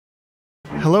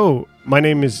Hello, my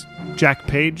name is Jack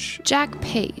Page. Jack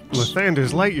Page.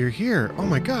 Lathander's Light, you're here. Oh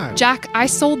my god. Jack, I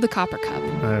sold the Copper Cup.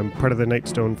 I'm part of the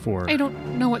Nightstone 4. I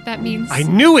don't know what that means. I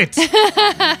knew it!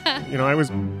 I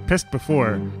was pissed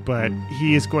before, but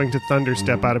he is going to thunder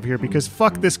step out of here because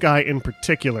fuck this guy in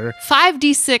particular.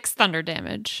 5d6 thunder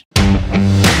damage.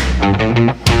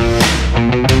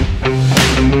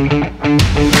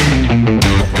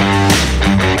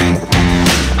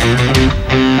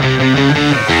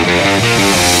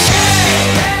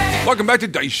 Welcome back to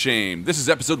Dice Shame. This is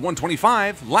episode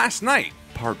 125, Last Night,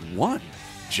 part 1,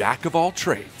 Jack of all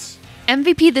trades.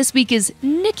 MVP this week is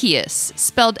Nicias,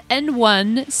 spelled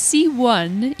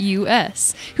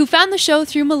N1C1US, who found the show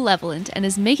through Malevolent and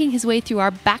is making his way through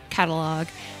our back catalog.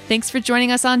 Thanks for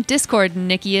joining us on Discord,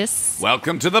 Nicias.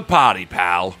 Welcome to the party,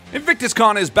 pal.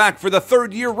 InvictusCon is back for the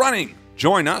third year running.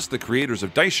 Join us, the creators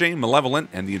of Dice Shame, Malevolent,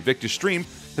 and the Invictus stream,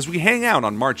 as we hang out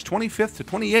on March 25th to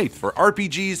 28th for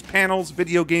RPGs, panels,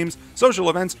 video games, social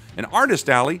events, an artist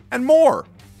alley, and more.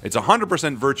 It's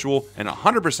 100% virtual and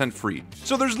 100% free,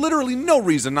 so there's literally no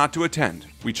reason not to attend.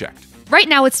 We checked. Right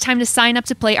now, it's time to sign up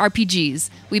to play RPGs.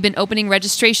 We've been opening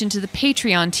registration to the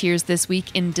Patreon tiers this week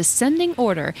in descending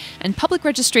order, and public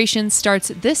registration starts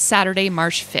this Saturday,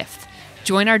 March 5th.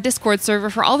 Join our Discord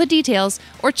server for all the details,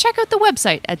 or check out the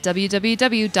website at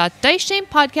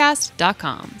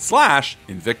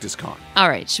www.diceshamepodcast.com/InvictusCon. All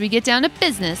right, should we get down to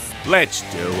business? Let's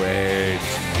do it.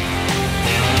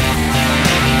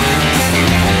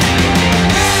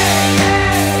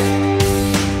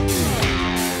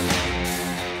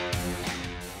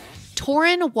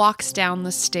 Torin walks down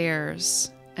the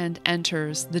stairs and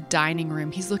enters the dining room.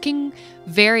 He's looking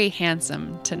very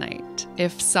handsome tonight,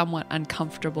 if somewhat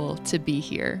uncomfortable to be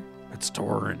here. It's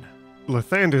Torin.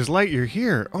 Lathander's Light, you're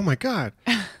here. Oh my god.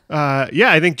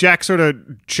 I think Jack sort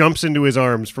of jumps into his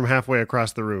arms from halfway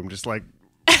across the room, just right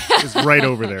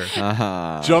over there.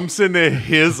 Jumps into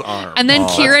his arms. And then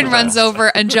Kieran runs over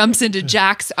and jumps into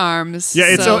Jack's arms. Yeah,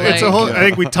 it's a whole. I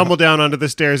think we tumble down onto the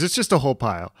stairs. It's just a whole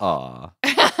pile. Aw.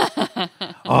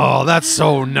 Oh, that's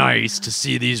so nice to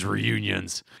see these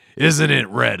reunions. Isn't it,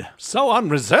 Red? So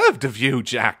unreserved of you,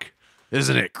 Jack.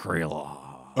 Isn't it, Kraloth?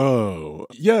 Oh,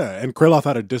 yeah, and Kraloth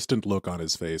had a distant look on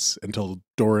his face until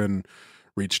Doran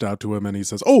reached out to him and he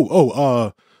says,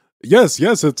 yes,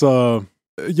 it's, that's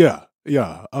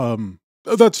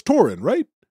Torin, right?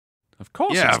 Of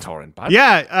course it's Torin, bud.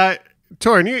 Yeah,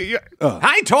 Torin, you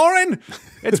Hi, Torin!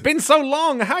 It's been so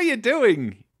long, how you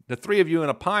doing? The three of you in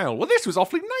a pile. Well, this was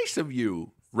awfully nice of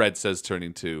you, Red says,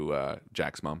 turning to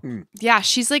Jack's mom. Yeah,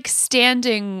 she's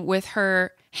standing with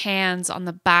her hands on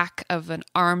the back of an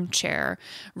armchair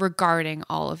regarding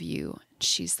all of you.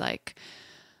 She's like,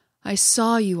 I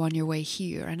saw you on your way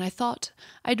here, and I thought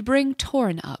I'd bring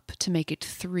Torin up to make it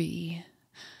 3.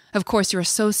 Of course, your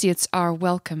associates are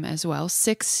welcome as well.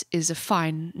 6 is a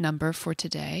fine number for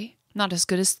today. Not as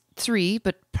good as 3,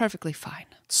 but perfectly fine.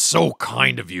 So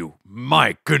kind of you.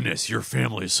 My goodness, your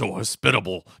family is so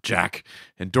hospitable, Jack.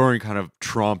 And Dorian kind of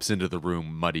tromps into the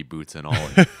room, muddy boots and all,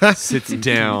 and sits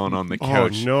down on the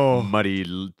couch,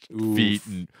 muddy feet,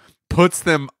 and puts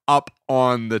them up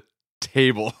on the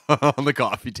table, on the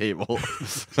coffee table.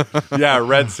 Yeah,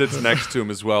 Red sits next to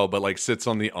him as well, but sits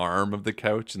on the arm of the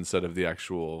couch instead of the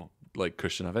actual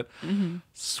cushion of it. Mm-hmm.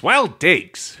 Swell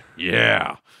digs.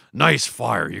 Yeah, nice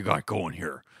fire you got going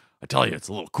here. I tell you, it's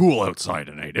a little cool outside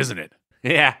tonight, isn't it?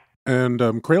 Yeah. And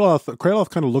Kraloth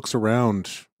kind of looks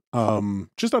around.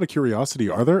 Just out of curiosity,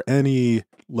 are there any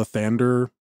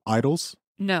Lathander idols?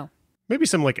 No. Maybe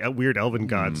some weird elven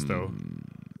gods though,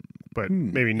 but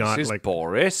maybe not. This is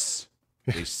Boris.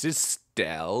 This is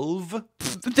Stelv.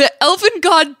 The elven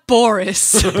god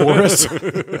Boris. Boris.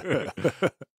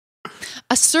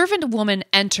 A servant woman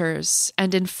enters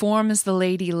and informs the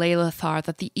lady Lelathar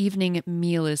that the evening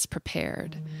meal is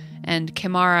prepared, and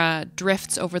Kimara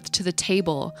drifts over to the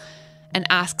table and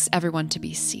asks everyone to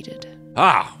be seated.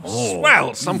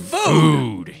 Swell, some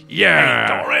food. Yeah.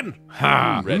 Hey, Doran.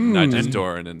 Red nudges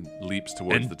Doran and leaps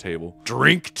towards the table.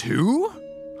 Drink too?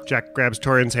 Jack grabs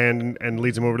Torin's hand and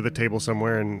leads him over to the table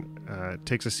somewhere and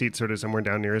takes a seat sort of somewhere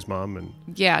down near his mom. And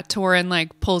yeah,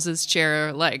 Torin pulls his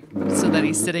chair so that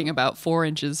he's sitting about 4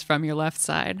 inches from your left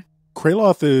side.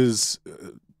 Kraloth is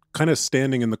kind of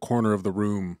standing in the corner of the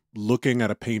room looking at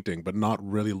a painting, but not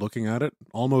really looking at it,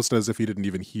 almost as if he didn't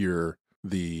even hear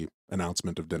the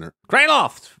announcement of dinner.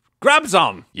 Kraloth, grabs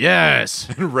on. Yes.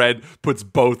 And Red puts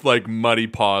both muddy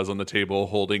paws on the table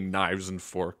holding knives and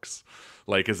forks.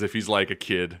 As if he's a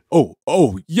kid.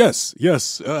 Yes,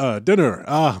 dinner.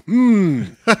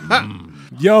 Yum.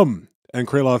 And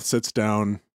Kraloth sits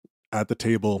down at the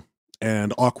table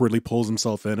and awkwardly pulls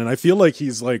himself in. And I feel like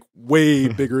he's like way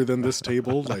bigger than this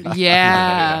table. Like,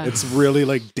 Yeah. it's really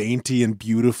like dainty and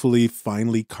beautifully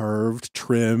finely carved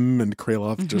trim, and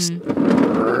Kraloth just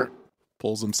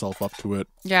pulls himself up to it.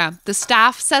 Yeah. The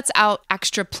staff sets out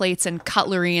extra plates and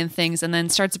cutlery and things and then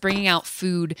starts bringing out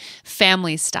food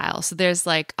family style. So there's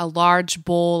like a large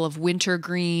bowl of winter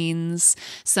greens,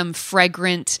 some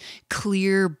fragrant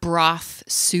clear broth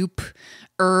soup,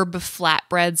 herb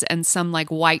flatbreads, and some like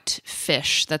white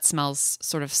fish that smells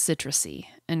sort of citrusy.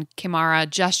 And Kimara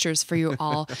gestures for you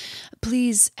all.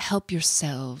 Please help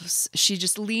yourselves. She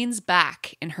just leans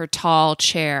back in her tall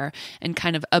chair and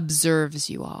kind of observes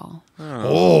you all.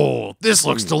 Oh, this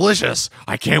looks delicious.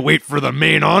 I can't wait for the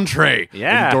main entree.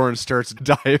 Yeah. And Doran starts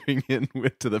diving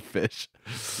into the fish.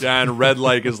 Yeah, and Red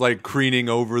like is like crooning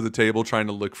over the table trying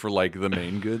to look for like the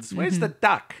main goods. Where's the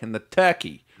duck and the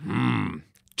turkey?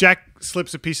 Jack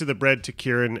slips a piece of the bread to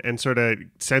Kieran and sort of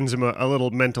sends him a little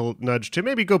mental nudge to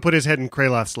maybe go put his head in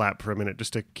Kraloth's lap for a minute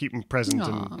just to keep him present.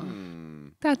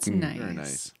 That's nice. Very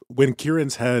nice. When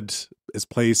Kieran's head is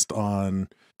placed on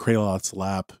Kraloth's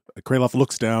lap, Kraloth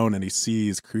looks down and he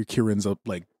sees Kieran's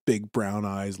like big brown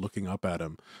eyes looking up at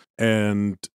him.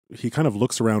 And he kind of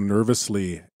looks around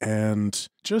nervously and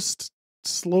just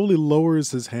slowly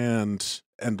lowers his hand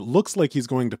and looks like he's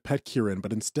going to pet Kieran,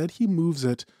 but instead he moves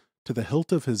it to the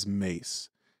hilt of his mace,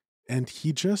 and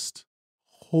he just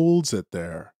holds it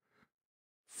there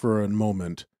for a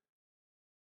moment.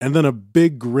 And then a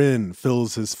big grin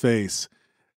fills his face,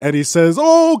 and he says,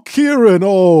 "Oh, Kieran,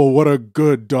 oh, what a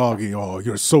good doggy. Oh,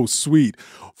 you're so sweet.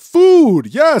 Food,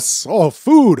 yes, oh,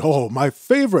 food, oh, my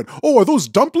favorite. Oh, are those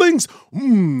dumplings?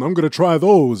 I'm going to try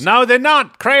those." No, they're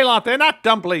not, Kraloth. They're not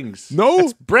dumplings. No?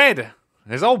 It's bread.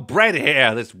 There's all bread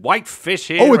here. There's white fish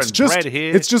here Oh, it's and just bread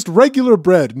here. it's just regular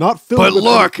bread, not filled But with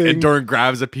look, anything. and Doran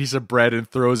grabs a piece of bread and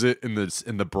throws it in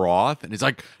the broth, and he's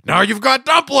like, "Now you've got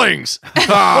dumplings."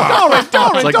 Doran, It's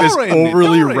like this Doran,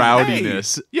 overly hey,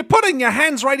 rowdiness. you're putting your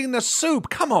hands right in the soup.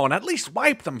 Come on, at least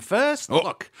wipe them first.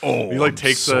 Look. oh, He like I'm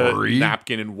takes sorry. a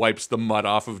napkin and wipes the mud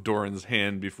off of Doran's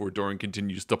hand before Doran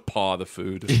continues to paw the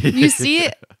food. You see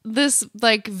this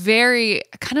like very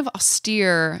kind of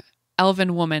austere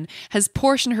elven woman has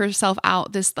portioned herself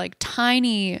out this like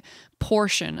tiny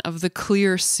portion of the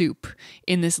clear soup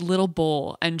in this little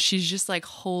bowl, and she's just like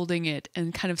holding it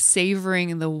and kind of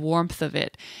savoring the warmth of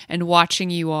it and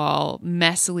watching you all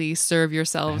messily serve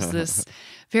yourselves this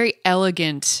very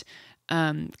elegant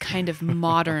kind of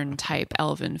modern type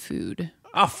elven food.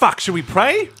 Oh, fuck. Should we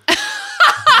pray?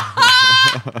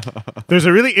 There's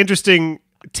a really interesting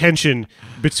tension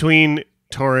between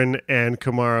Torin and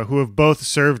Kamara, who have both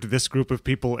served this group of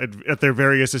people at their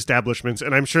various establishments.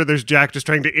 And I'm sure there's Jack just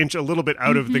trying to inch a little bit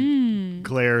out of the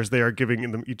glares they are giving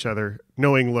them each other.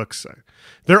 Knowing looks.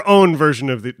 Their own version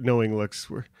of the knowing looks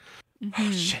were.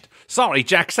 Oh, shit. Sorry,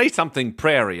 Jack. Say something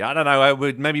prairie. I don't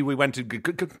know. Maybe we went to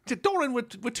Doran. We're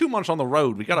too much on the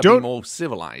road. We got to be more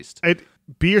civilized.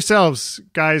 Be yourselves,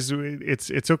 guys.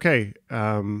 It's okay.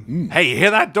 Hey, you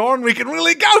hear that, Doran? We can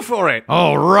really go for it.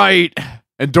 All right.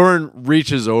 And Doran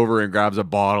reaches over and grabs a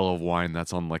bottle of wine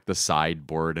that's on like the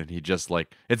sideboard, and he just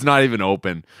like, it's not even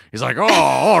open. He's like, "Oh,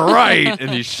 all right,"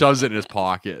 and he shoves it in his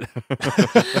pocket.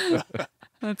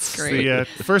 That's great.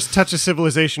 The first touch of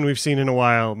civilization we've seen in a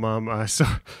while, Mom.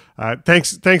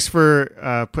 Thanks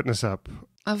for putting us up.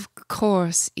 Of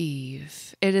course,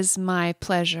 Eve. It is my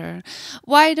pleasure.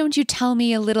 Why don't you tell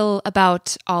me a little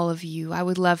about all of you? I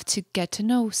would love to get to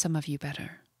know some of you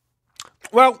better.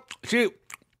 Well,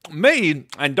 me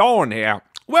and Doran here,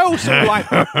 we're sort of like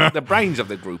the brains of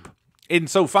the group.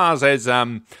 Insofar as,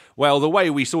 well, the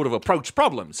way we sort of approach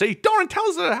problems. See, Doran, tell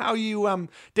us how you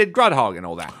did Grudhog and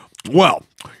all that. Well,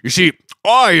 you see,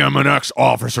 I am an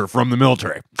ex-officer from the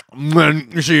military.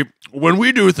 And you see, when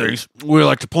we do things, we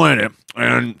like to plan it.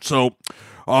 And so,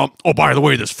 oh, by the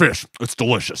way, this fish, it's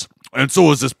delicious. And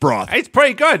so is this broth. It's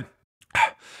pretty good.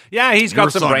 Yeah, he's got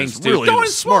Your some son brains is too. really Doran,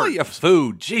 smart. swallow your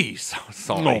food. Jeez,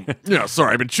 sorry. Oh, yeah,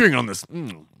 sorry, I've been chewing on this.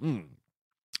 And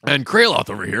Kraloth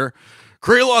over here.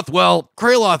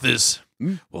 Kraloth is,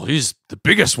 well, he's the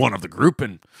biggest one of the group,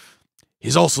 and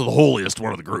he's also the holiest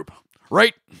one of the group.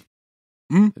 Right?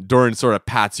 Doran sort of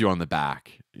pats you on the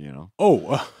back, you know.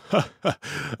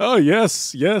 Oh,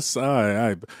 yes.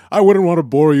 I wouldn't want to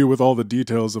bore you with all the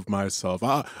details of myself.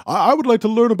 I would like to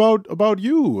learn about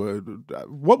you.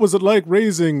 What was it like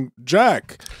raising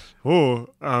Jack?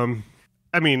 And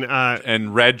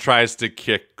Red tries to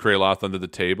kick Kraloth under the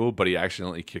table, but he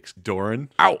accidentally kicks Doran.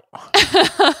 Ow.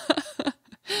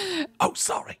 Oh,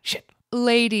 sorry. Shit.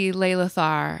 Lady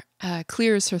Lailathar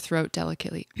clears her throat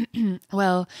delicately.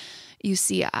 Well, you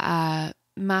see,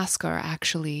 Maskar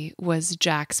actually was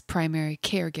Jack's primary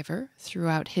caregiver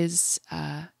throughout his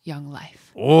young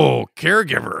life. Oh,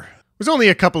 caregiver. It was only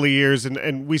a couple of years,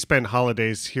 and we spent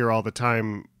holidays here all the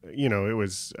time. You know, it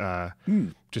was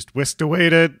just whisked away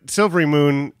to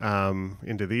Silverymoon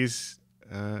into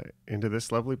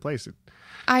this lovely place.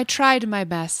 I tried my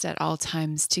best at all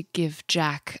times to give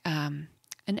Jack an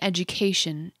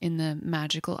education in the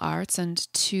magical arts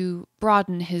and to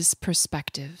broaden his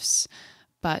perspectives,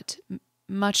 but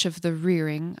much of the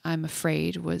rearing, I'm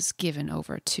afraid, was given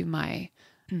over to to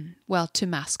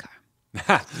Maskar.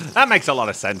 That makes a lot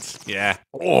of sense. Yeah.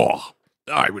 Oh,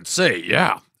 I would say,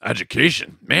 yeah.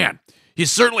 Education. Man, he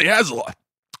certainly has a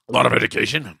lot of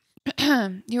education.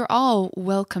 You're all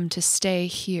welcome to stay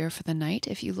here for the night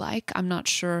if you like. I'm not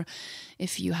sure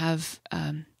if you have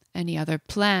any other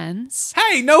plans.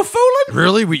 Hey, no fooling.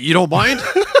 Really? You don't mind?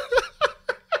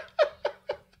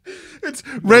 It's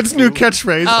Red's new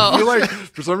catchphrase. I feel like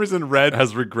for some reason Red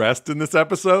has regressed in this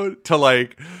episode to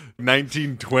like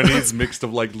 1920s mixed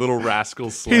of like Little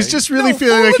Rascals slang. He's just really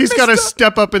feeling like he's got to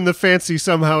step up in the fancy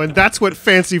somehow, and that's what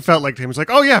fancy felt like to him. He's like,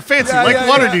 oh yeah, fancy,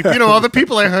 Waterdeep. You know, all the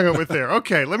people I hung out with there.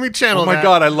 Okay, let me channel that. Oh my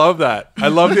God, I love that. I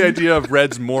love the idea of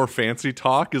Red's more fancy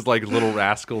talk is like Little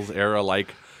Rascals era,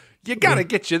 like, you gotta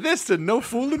get you this and no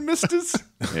fooling, misters.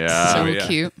 So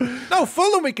cute. No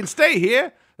fooling, we can stay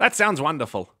here. That sounds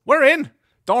wonderful. We're in.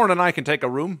 Doran and I can take a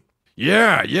room.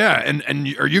 Yeah. And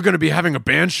are you going to be having a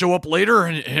band show up later,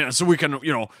 and so we can,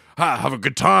 have a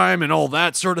good time and all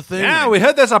that sort of thing? Yeah, we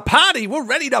heard there's a party. We're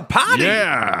ready to party.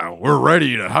 Yeah, we're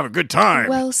ready to have a good time.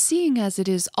 Well, seeing as it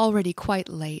is already quite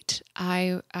late,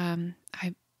 I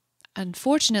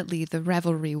unfortunately the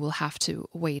revelry will have to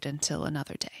wait until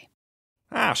another day.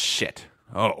 Ah, shit.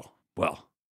 Oh, well,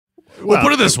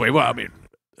 put it this way. Well, I mean,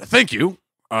 thank you.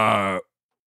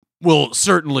 We'll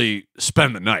certainly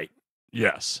spend the night.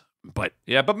 Yes, but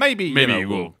maybe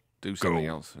we'll do something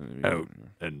else out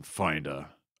and find a.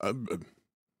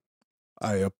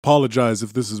 I apologize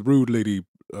if this is rude, Lady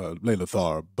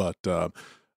Lelathar, but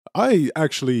I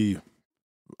actually,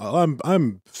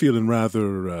 I'm feeling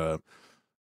rather.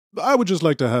 I would just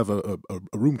like to have a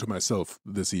room to myself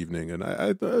this evening, and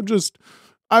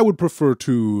I would prefer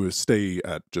to stay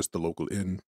at just the local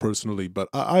inn personally, but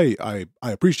I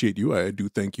appreciate you. I do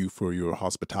thank you for your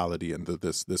hospitality, and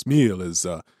this meal is.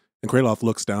 And Kraloth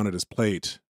looks down at his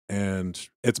plate, and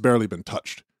it's barely been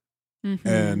touched,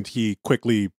 and he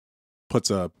quickly puts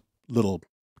a little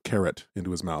carrot into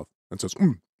his mouth and says,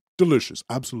 "Delicious,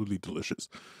 absolutely delicious."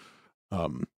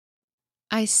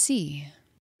 I see.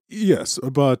 Yes,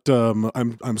 but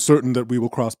I'm certain that we will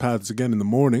cross paths again in the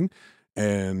morning,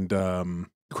 and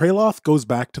Kraloth goes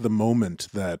back to the moment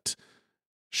that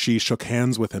she shook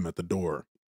hands with him at the door,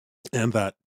 and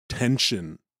that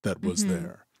tension that was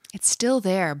there. It's still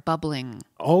there, bubbling.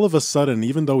 All of a sudden,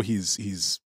 even though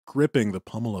he's gripping the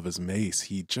pommel of his mace,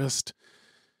 he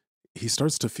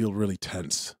starts to feel really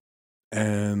tense,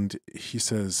 and he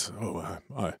says, "Oh,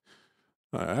 I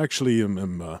actually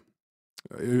am.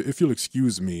 If you'll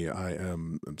excuse me,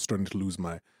 I'm starting to lose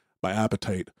my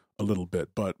appetite a little bit,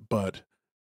 but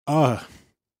I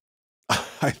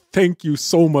thank you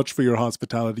so much for your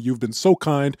hospitality. You've been so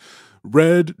kind.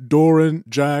 Red, Doran,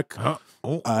 Jack,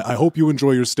 I hope you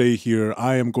enjoy your stay here.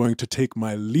 I am going to take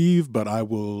my leave, but I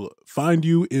will find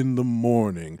you in the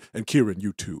morning. And Kieran,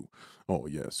 you too. Oh,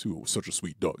 yes, you such a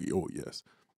sweet doggy. Oh, yes."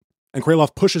 And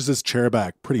Kraloth pushes his chair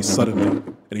back pretty suddenly,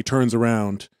 and he turns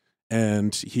around,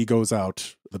 and he goes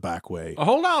out the back way. Oh,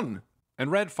 hold on.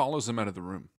 And Red follows him out of the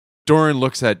room. Doran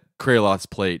looks at Kraloth's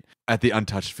plate, at the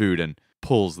untouched food, and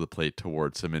pulls the plate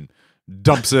towards him and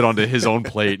dumps it onto his own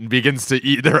plate and begins to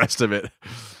eat the rest of it.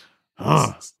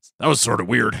 That was sort of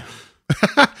weird.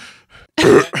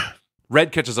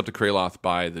 Red catches up to Kraloth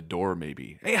by the door,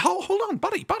 maybe. Hey, hold on,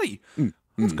 buddy.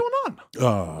 What's going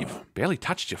on? You've barely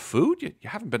touched your food? You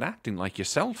haven't been acting like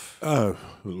yourself.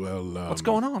 What's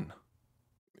going on?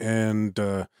 And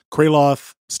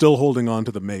Kraloth, still holding on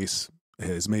to the mace,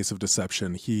 his mace of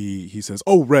deception, he says,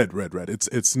 "Oh, Red,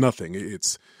 it's nothing.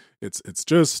 It's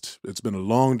been a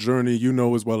long journey. You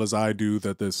know as well as I do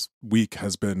that this week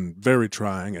has been very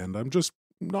trying, and I'm just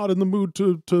not in the mood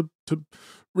to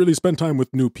really spend time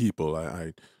with new people.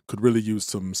 I could really use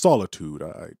some solitude.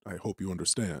 I hope you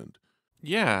understand."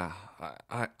 Yeah,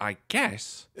 I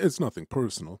guess. It's nothing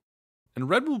personal. And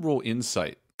Red will roll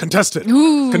insight. Contested.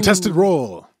 Ooh. Contested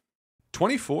roll.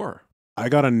 24. I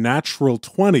got a natural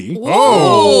 20.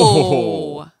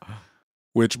 Whoa.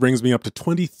 Which brings me up to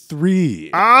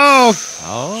 23. Oh,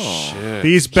 shit.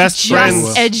 These best friends.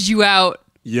 Just edged you out.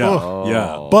 Yeah,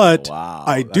 yeah. But wow,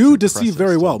 I that's do deceive impressive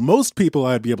very stuff. well. Most people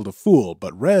I'd be able to fool,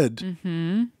 but Red,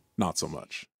 not so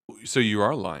much. So you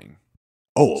are lying.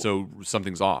 Oh. So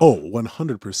something's off. Oh,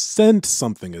 100%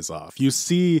 something is off. You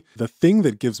see, the thing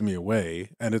that gives me away,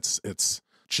 and it's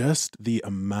just the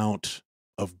amount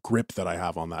of grip that I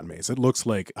have on that mace. It looks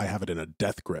like I have it in a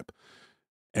death grip.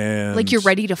 And Like you're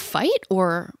ready to fight,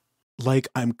 or? Like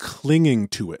I'm clinging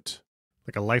to it.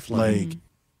 Like a lifeline. Like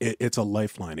it's a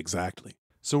lifeline, exactly.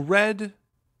 So Red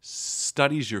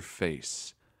studies your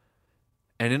face,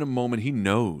 and in a moment he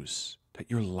knows that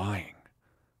you're lying.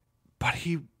 But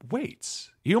he waits.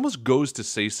 He almost goes to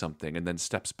say something and then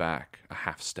steps back a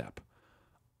half step.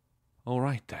 All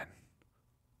right, then.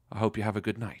 I hope you have a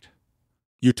good night.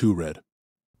 You too, Red.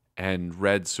 And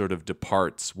Red sort of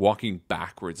departs, walking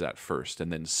backwards at first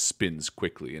and then spins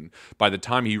quickly. And by the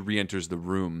time he re-enters the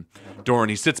room, Doran,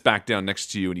 he sits back down next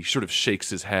to you and he sort of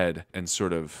shakes his head and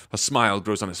sort of a smile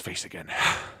grows on his face again.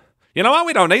 You know what?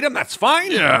 We don't need him. That's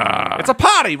fine. Yeah. It's a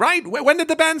party, right? When did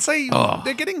the band say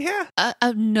they're getting here?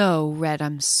 No, Red,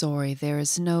 I'm sorry. There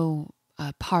is no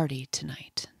party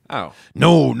tonight. Oh.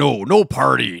 No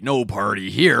party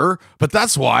here. But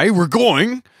that's why we're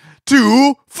going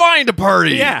to find a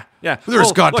party. Yeah.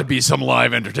 There's got to look, be some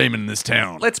live entertainment in this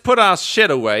town. Let's put our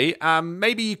shit away.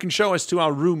 Maybe you can show us to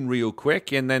our room real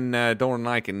quick, and then Doran and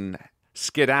I can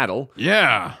skedaddle.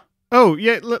 Yeah. Oh,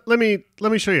 yeah, let me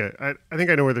show you. I think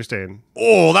I know where they're staying.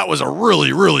 Oh, that was a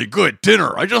really, really good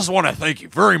dinner. I just want to thank you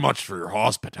very much for your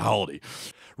hospitality.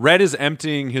 Red is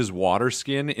emptying his water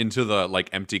skin into the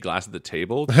empty glass at the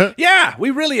table. Yeah,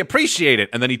 we really appreciate it.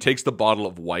 And then he takes the bottle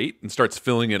of white and starts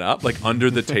filling it up under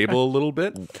the table a little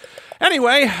bit.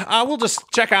 Anyway, we'll just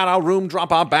check out our room,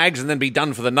 drop our bags, and then be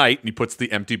done for the night. And he puts the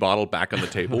empty bottle back on the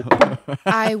table.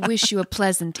 I wish you a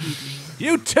pleasant evening.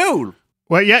 You too.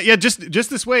 Well, yeah, just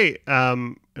this way.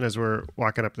 And as we're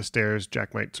walking up the stairs,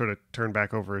 Jack might sort of turn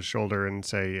back over his shoulder and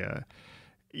say,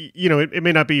 it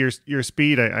may not be your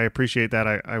speed. I appreciate that.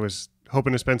 I was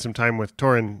hoping to spend some time with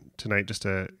Torin tonight just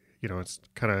to, it's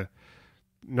kind of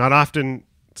not often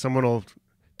someone will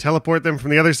teleport them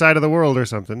from the other side of the world or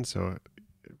something. So.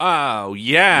 Oh,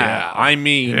 yeah. I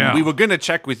mean, we were going to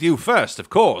check with you first, of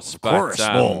course. Of course.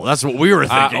 Well, that's what we were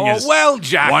thinking.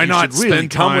 Jack, why you not should really spend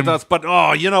come time with us? But,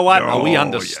 you know what? No, we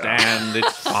understand.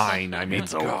 It's fine. I mean,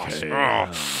 It's gosh.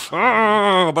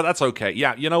 okay. But that's okay.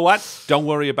 Yeah, you know what? Don't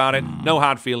worry about it. No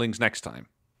hard feelings next time.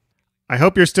 I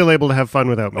hope you're still able to have fun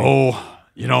without me. What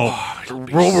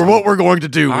we're going to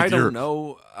do with I your don't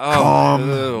know.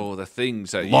 calm, The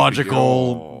things that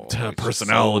logical it's just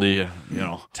personality,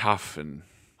 so tough and...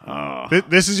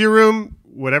 This is your room.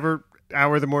 Whatever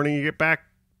hour of the morning you get back,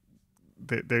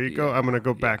 there you go. I'm going to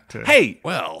go back to... Hey,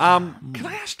 well, can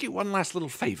I ask you one last little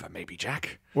favor, maybe,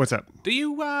 Jack? What's up? Do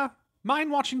you mind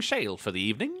watching Shale for the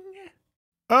evening?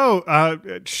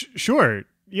 Oh, sure.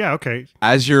 Yeah, okay.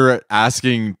 As you're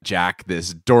asking Jack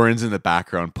this, Doran's in the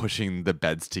background pushing the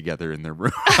beds together in their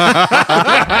room.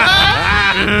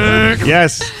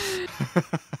 Yes.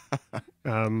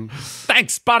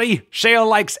 Thanks, buddy. Shale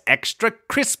likes extra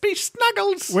crispy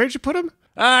snuggles. Where'd you put him?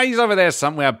 He's over there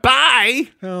somewhere. Bye.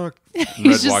 Oh,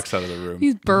 Red walks out of the room.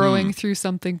 He's burrowing through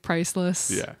something priceless.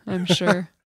 Yeah. I'm sure.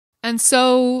 And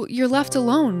so you're left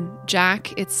alone,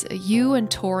 Jack. It's you and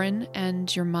Torin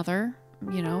and your mother.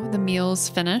 The meal's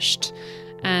finished,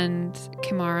 and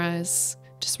Kimara is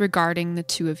just regarding the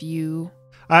two of you.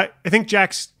 I think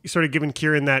Jack's sort of given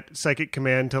Kieran that psychic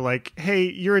command to hey,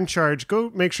 you're in charge.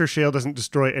 Go make sure Shale doesn't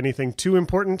destroy anything too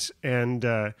important.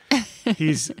 And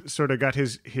he's sort of got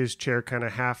his chair kind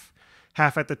of half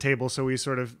at the table, so he's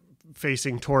sort of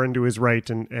facing Torin to his right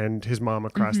and his mom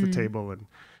across the table.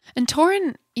 And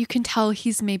Torin, you can tell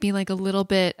he's maybe a little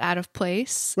bit out of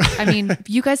place. I mean,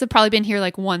 you guys have probably been here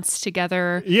once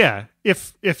together. Yeah,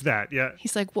 if that, yeah.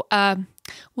 He's like, well,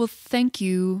 thank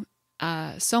you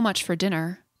so much for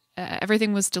dinner.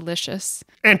 Everything was delicious.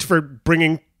 And for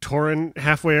bringing Torin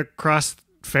halfway across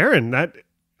Faerun. That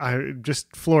I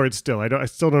just floored still. I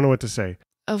still don't know what to say.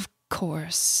 Of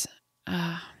course.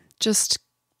 Just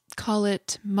call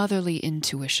it motherly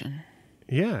intuition.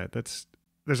 Yeah,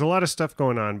 there's a lot of stuff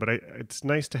going on, but it's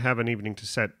nice to have an evening to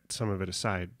set some of it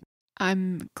aside.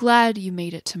 I'm glad you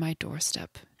made it to my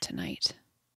doorstep tonight.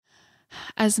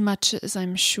 As much as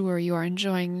I'm sure you are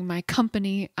enjoying my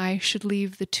company, I should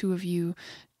leave the two of you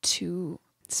to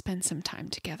spend some time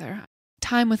together.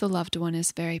 Time with a loved one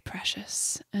is very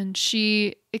precious. And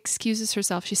she excuses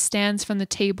herself. She stands from the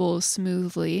table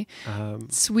smoothly,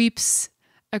 sweeps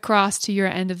across to your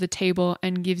end of the table,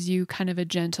 and gives you kind of a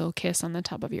gentle kiss on the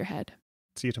top of your head.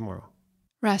 See you tomorrow.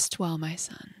 Rest well, my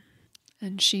son.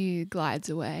 And she glides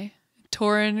away.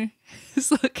 Torin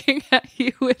is looking at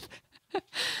you with...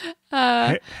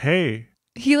 Hey,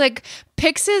 He like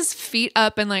picks his feet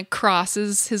up and like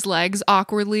crosses his legs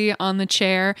awkwardly on the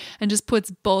chair and just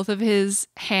puts both of his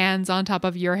hands on top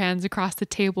of your hands across the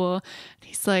table.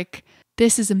 He's like,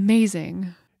 this is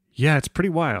amazing. Yeah, it's pretty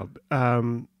wild.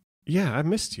 Yeah, I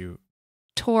missed you.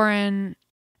 Torin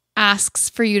asks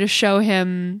for you to show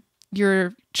him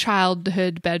your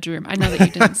childhood bedroom. I know that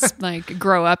you didn't like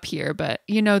grow up here, but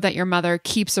you know that your mother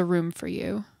keeps a room for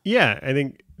you. Yeah, I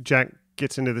think Jack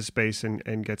gets into the space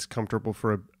and gets comfortable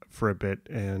for a bit,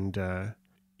 and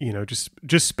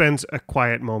just spends a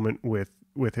quiet moment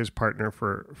with his partner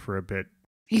for a bit.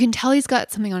 You can tell he's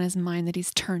got something on his mind that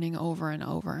he's turning over and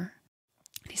over.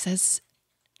 He says,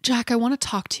 Jack, I want to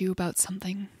talk to you about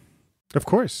something. Of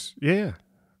course. Yeah.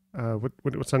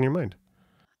 What's on your mind?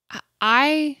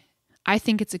 I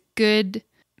think it's a good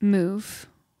move.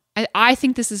 I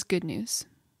think this is good news,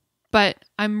 but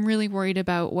I'm really worried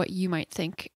about what you might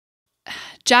think.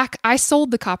 Jack, I sold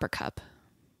the Copper Cup.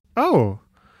 Oh,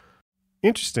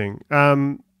 interesting.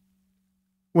 When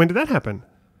did that happen?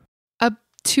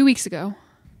 2 weeks ago.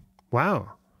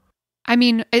 Wow. I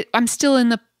mean, I'm still in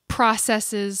the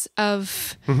processes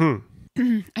of...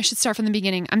 Mm-hmm. I should start from the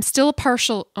beginning. I'm still a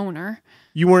partial owner.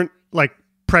 You weren't like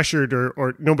pressured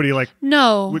or nobody like...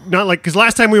 No. Not like... Because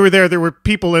last time we were there were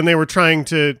people and they were trying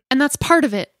to... And that's part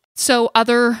of it. So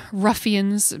other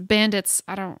ruffians, bandits,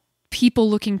 people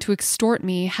looking to extort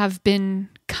me have been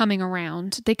coming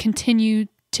around. They continue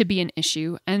to be an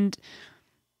issue. And,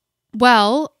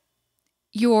 well,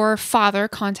 your father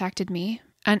contacted me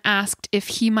and asked if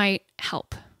he might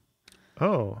help.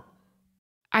 Oh.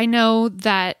 I know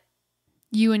that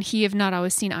you and he have not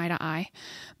always seen eye to eye,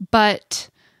 but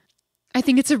I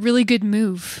think it's a really good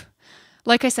move.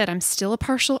 Like I said, I'm still a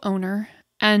partial owner,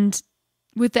 and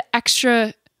with the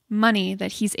extra money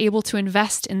that he's able to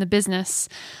invest in the business,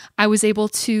 I was able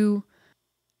to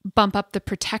bump up the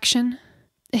protection.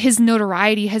 His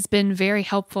notoriety has been very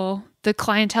helpful. The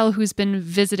clientele who's been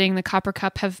visiting the Copper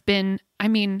Cup have been,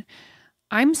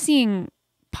 I'm seeing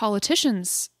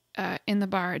politicians in the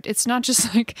bar. It's not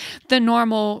just like the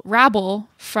normal rabble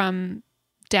from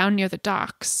down near the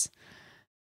docks.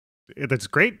 That's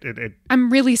great. I'm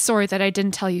really sorry that I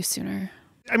didn't tell you sooner.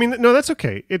 No, that's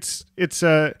okay. It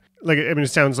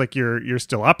sounds like you're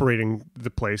still operating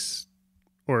the place,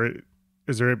 or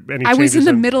is there any changes? I was in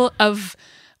the middle of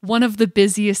one of the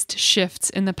busiest shifts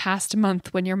in the past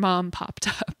month when your mom popped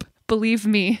up. Believe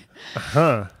me.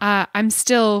 Uh-huh. I'm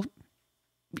still,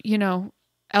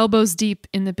 elbows deep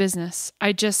in the business.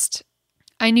 I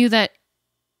knew that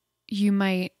you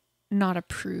might not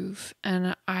approve,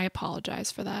 and I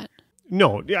apologize for that.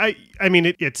 No,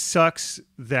 it sucks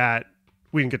that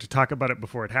we didn't get to talk about it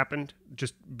before it happened,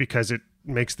 just because it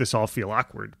makes this all feel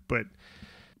awkward. But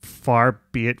far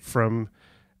be it from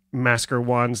Masker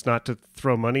Wands not to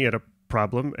throw money at a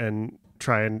problem and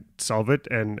try and solve it.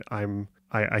 And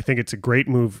I think it's a great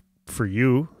move for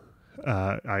you.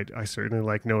 I certainly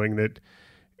like knowing that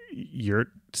you're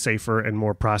safer and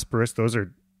more prosperous. Those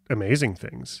are amazing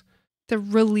things. The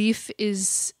relief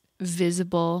is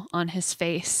visible on his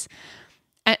face.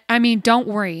 Don't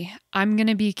worry. I'm going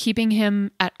to be keeping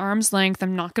him at arm's length.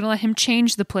 I'm not going to let him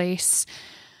change the place.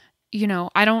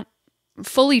 I don't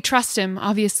fully trust him,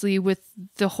 obviously, with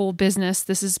the whole business.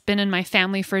 This has been in my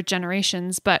family for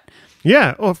generations, but...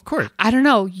 Yeah, of course. I don't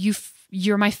know.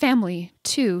 You're my family,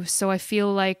 too, so I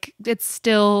feel like it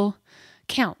still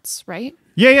counts, right?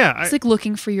 Yeah. It's like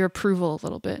looking for your approval a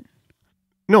little bit.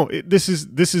 No, this is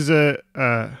a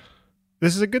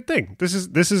good thing. This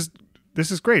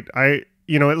is great. I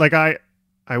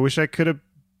wish I could have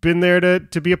been there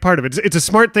to be a part of it. It's a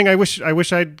smart thing. I wish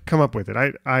I'd come up with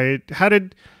it. How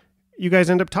did you guys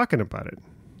end up talking about it?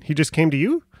 He just came to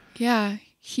you? Yeah,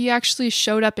 he actually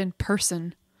showed up in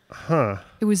person. Huh.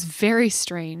 It was very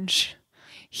strange.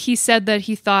 He said that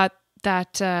he thought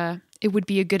that it would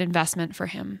be a good investment for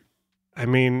him.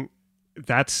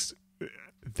 That's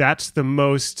the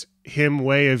most him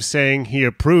way of saying he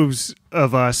approves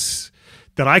of us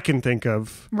that I can think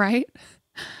of. Right?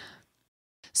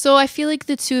 So I feel like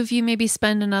the two of you maybe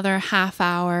spend another half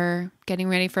hour getting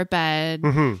ready for bed,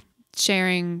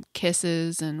 sharing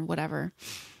kisses and whatever.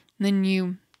 And then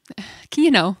you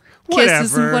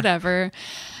kisses and whatever.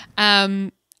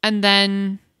 And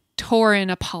then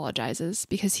Torin apologizes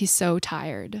because he's so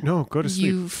tired. No, go to sleep.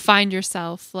 You find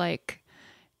yourself like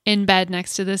in bed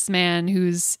next to this man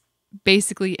who's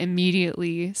basically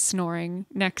immediately snoring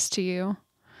next to you.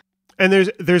 And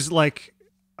there's like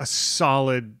a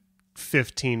solid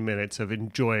 15 minutes of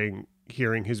enjoying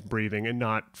hearing his breathing and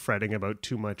not fretting about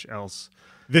too much else.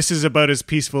 This is about as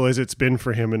peaceful as it's been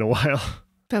for him in a while.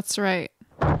 That's right.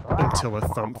 until a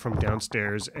thump from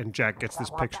downstairs, and Jack gets this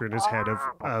picture in his head of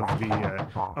the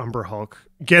Umber Hulk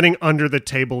getting under the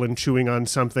table and chewing on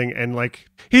something, and like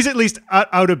he's at least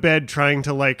out of bed trying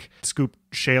to like scoop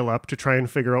Shale up to try and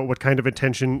figure out what kind of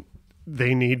attention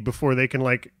they need before they can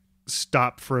like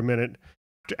stop for a minute.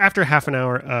 After half an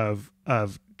hour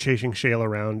of chasing Shale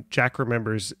around, Jack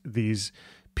remembers these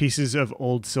pieces of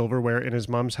old silverware in his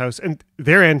mom's house, and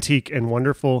they're antique and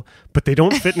wonderful, but they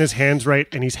don't fit in his hands right,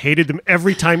 and he's hated them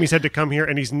every time he's had to come here,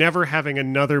 and he's never having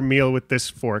another meal with this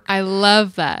fork. I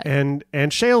love that. And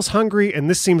Shale's hungry, and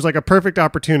this seems like a perfect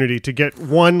opportunity to get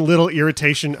one little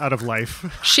irritation out of life.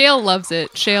 Shale loves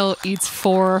it. Shale eats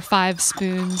 4 or 5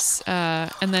 spoons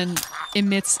and then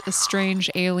emits a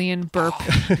strange alien burp,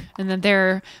 and then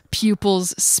their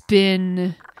pupils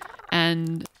spin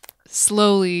and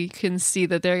slowly can see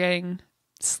that they're getting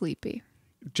sleepy.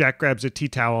 Jack grabs a tea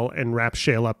towel and wraps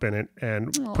Shale up in it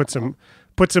and puts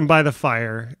him by the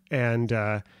fire, and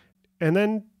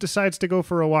then decides to go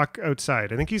for a walk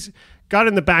outside. I think he's got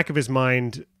in the back of his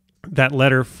mind that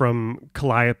letter from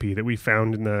Calliope that we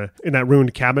found in that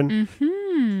ruined cabin.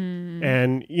 Mm-hmm.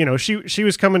 And you know, she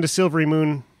was coming to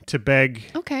Silverymoon to beg.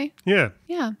 Okay. Yeah.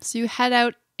 So you head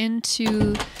out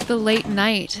into the late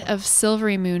night of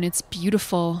Silverymoon. It's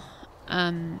beautiful.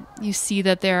 You see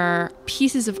that there are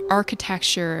pieces of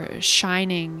architecture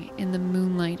shining in the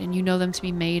moonlight, and you know them to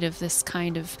be made of this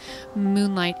kind of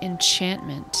moonlight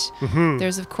enchantment. Mm-hmm.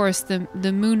 There's, of course,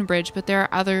 the moon bridge, but there are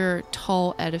other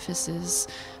tall edifices,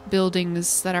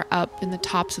 buildings that are up in the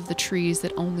tops of the trees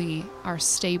that only are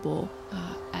stable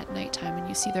at nighttime. And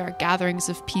you see there are gatherings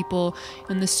of people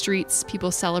in the streets,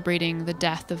 people celebrating the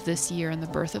death of this year and the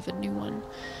birth of a new one.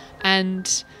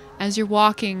 And as you're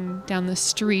walking down the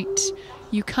street,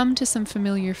 you come to some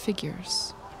familiar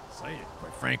figures.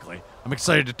 Quite frankly, I'm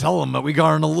excited to tell them that we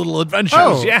got on a little adventure.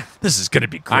 Oh, yeah. This is going to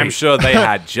be great. I'm sure they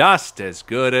had just as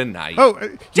good a night. Oh,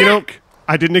 you know, Jack!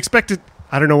 I didn't expect it.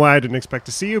 I don't know why I didn't expect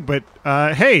to see you, but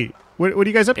hey, what are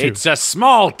you guys up to? It's a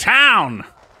small town,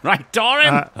 right,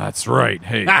 Doran? That's right.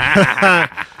 Hey.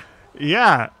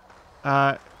 Yeah.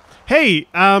 Hey,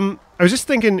 I was just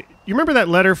thinking, you remember that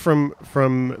letter from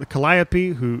Calliope,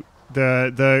 who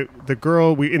the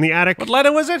girl we in the attic? What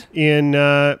letter was it? In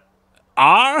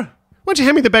R? why don't you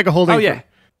hand me the bag of holding? Oh, yeah.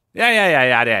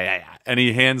 Yeah. And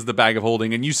he hands the bag of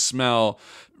holding, and you smell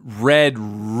red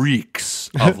reeks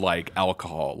of like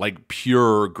alcohol, like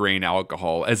pure grain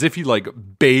alcohol, as if he like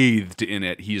bathed in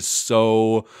it. He is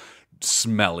so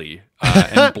smelly.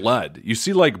 And blood. You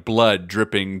see like blood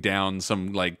dripping down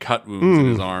some like cut wounds in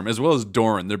his arm, as well as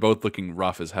Doran. They're both looking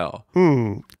rough as hell.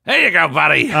 There you go,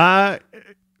 buddy. Yeah.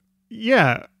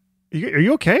 Are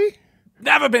you okay?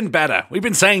 Never been better. We've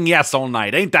been saying yes all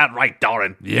night. Ain't that right,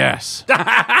 Doran? Yes.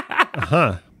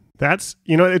 That's,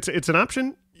 you know, it's an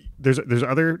option. There's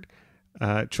other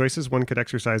choices one could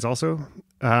exercise also.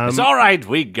 It's all right.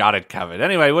 We got it covered.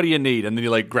 Anyway, what do you need? And then he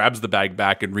like grabs the bag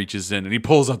back and reaches in, and he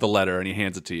pulls out the letter and he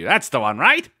hands it to you. That's the one,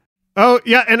 right? Oh,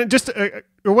 yeah. And just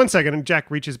 1 second. And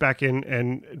Jack reaches back in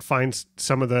and finds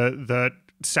some of the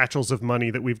satchels of money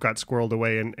that we've got squirreled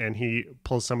away, and he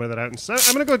pulls some of that out. And says,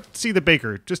 I'm going to go see the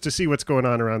baker just to see what's going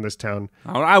on around this town.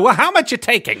 All right. Well, how much you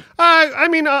taking? I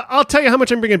mean, I'll tell you how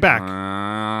much I'm bringing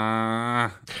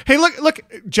back. Hey, look.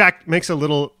 Jack makes a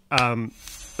little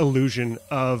illusion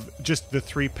of just the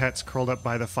 3 pets curled up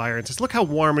by the fire and says, look how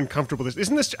warm and comfortable this is.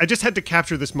 Isn't this? I just had to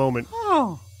capture this moment.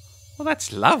 Oh, well,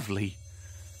 that's lovely.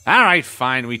 All right,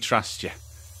 fine. We trust you.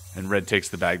 And Red takes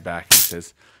the bag back and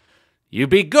says, you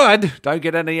be good. Don't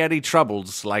get any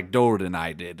troubles like Doran and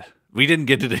I did. We didn't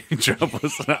get into any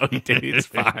troubles. No, we did. It's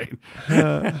fine.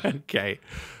 Okay.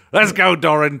 Let's go,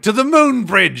 Doran, to the moon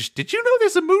bridge. Did you know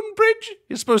there's a moon bridge?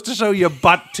 You're supposed to show your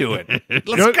butt to it.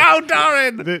 Let's go,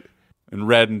 Doran. And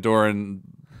Red and Doran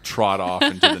trot off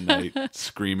into the night,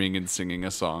 screaming and singing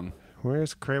a song.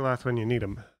 Where's Kraloth when you need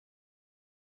him?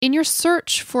 In your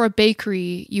search for a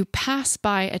bakery, you pass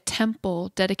by a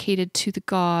temple dedicated to the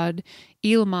god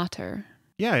Ilmater.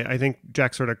 Yeah, I think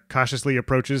Jack sort of cautiously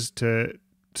approaches to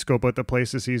scope out the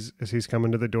place as he's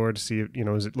coming to the door to see, you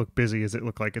know, does it look busy? Does it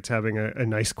look like it's having a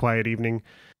nice quiet evening?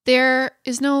 There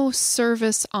is no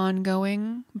service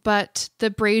ongoing, but the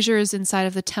braziers inside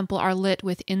of the temple are lit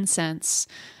with incense,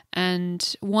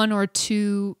 and 1 or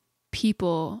 2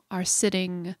 people are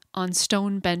sitting on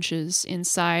stone benches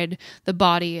inside the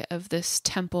body of this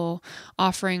temple,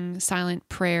 offering silent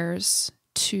prayers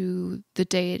to the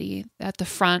deity. At the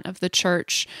front of the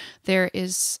church, there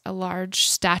is a large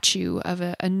statue of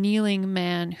a kneeling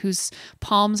man whose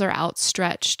palms are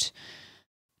outstretched.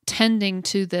 Tending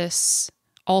to this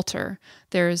altar,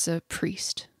 there is a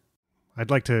priest. I'd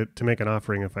like to make an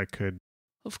offering if I could.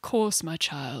 Of course, my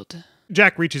child.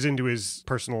 Jack reaches into his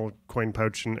personal coin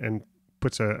pouch and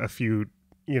puts a few,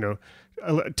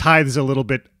 tithes a little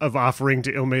bit of offering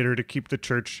to Ilmater to keep the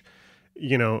church,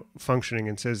 functioning,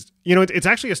 and says, it's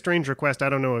actually a strange request. I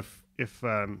don't know if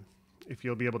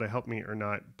you'll be able to help me or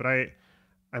not, but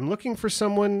I'm looking for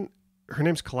someone. Her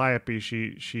name's Calliope.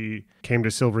 She came to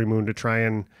Silverymoon to try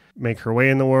and make her way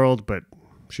in the world, but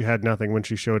she had nothing when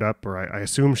she showed up, or I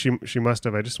assume she must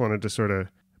have. I just wanted to sort of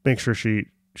make sure she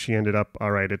ended up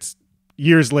all right. It's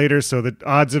years later, so the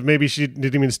odds of maybe she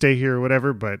didn't even stay here or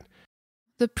whatever, but...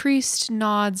 The priest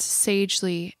nods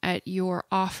sagely at your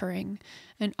offering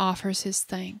and offers his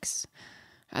thanks.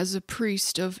 As a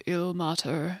priest of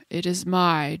Ilmater, it is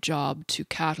my job to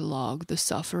catalog the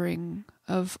suffering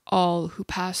of all who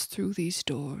pass through these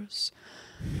doors.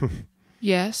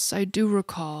 Yes, I do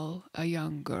recall a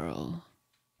young girl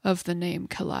of the name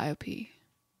Calliope.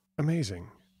 Amazing.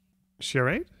 Is she all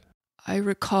right? I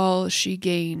recall she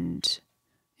gained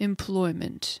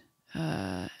employment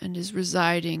and is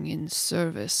residing in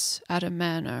service at a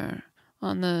manor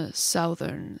on the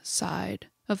southern side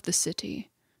of the city,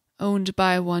 owned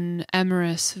by one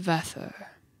Emrys Vether,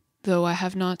 though I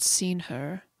have not seen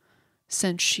her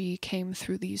since she came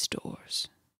through these doors.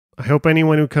 I hope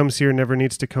anyone who comes here never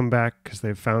needs to come back, because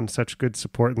they've found such good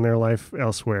support in their life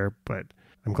elsewhere, but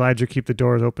I'm glad you keep the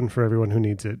doors open for everyone who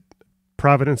needs it.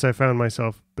 Providence, I found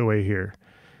myself the way here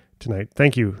tonight.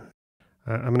 Thank you.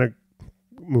 I'm going to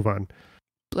move on.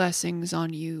 Blessings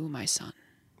on you, my son.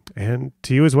 And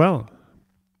to you as well.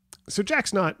 So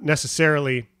Jack's not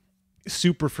necessarily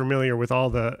super familiar with all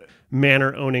the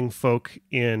manor-owning folk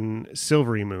in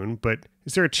Silverymoon, but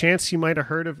is there a chance he might have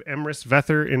heard of Emrys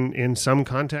Vether in some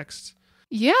contexts?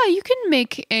 Yeah, you can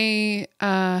make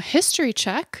a history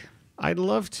check. I'd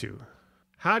love to.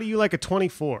 How do you like a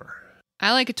 24?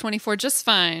 I like a 24 just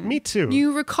fine. Me too.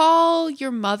 You recall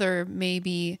your mother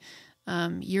maybe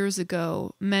years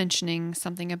ago mentioning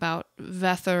something about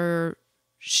Vether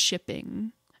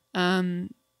shipping,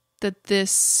 that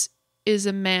this is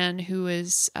a man who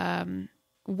is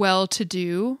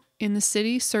well-to-do in the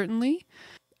city, certainly,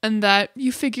 and that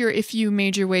you figure if you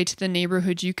made your way to the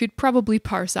neighborhood, you could probably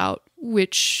parse out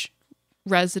which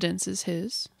residence is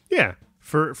his. Yeah,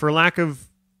 for lack of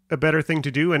a better thing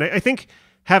to do. And I think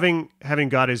having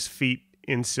got his feet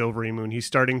in Silverymoon, he's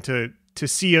starting to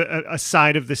see a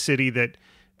side of the city that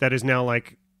is now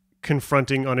like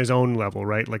confronting on his own level,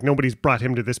 right? Like nobody's brought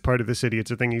him to this part of the city.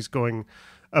 It's a thing he's going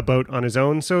about on his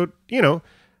own. So,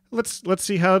 let's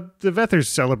see how the Vethers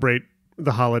celebrate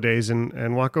the holidays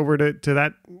and walk over to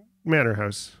that manor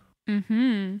house.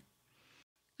 Mm-hmm.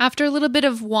 After a little bit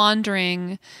of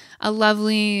wandering, a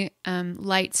lovely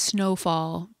light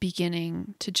snowfall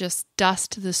beginning to just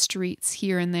dust the streets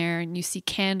here and there, and you see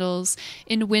candles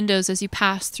in windows as you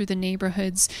pass through the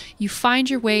neighborhoods. You find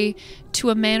your way to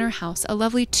a manor house, a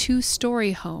lovely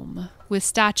 2-story home with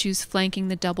statues flanking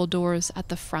the double doors at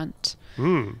the front.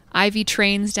 Ivy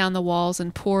trains down the walls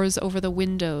and pours over the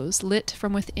windows, lit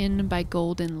from within by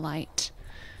golden light.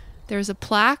 There's a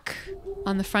plaque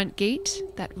on the front gate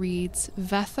that reads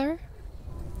Vether.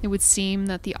 It would seem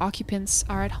that the occupants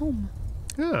are at home.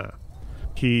 Ah.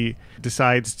 He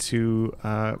decides to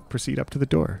proceed up to the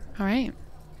door. All right.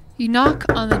 You knock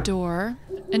on the door,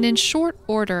 and in short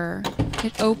order,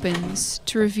 it opens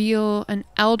to reveal an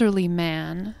elderly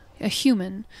man, a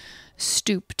human,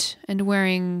 stooped and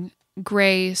wearing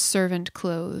gray servant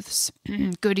clothes.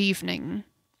 Good evening.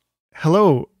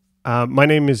 Hello. My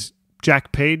name is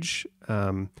Jack Page.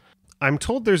 I'm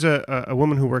told there's a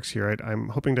woman who works here. I'm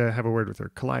hoping to have a word with her.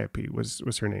 Calliope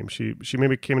was her name. She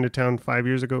maybe came into town 5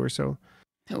 years ago or so.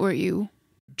 Who are you?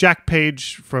 Jack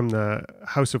Page from the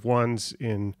House of Wands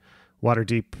in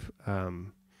Waterdeep,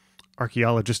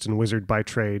 archaeologist and wizard by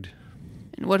trade.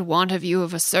 And what want have you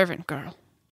of a servant girl?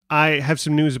 I have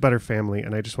some news about her family,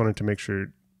 and I just wanted to make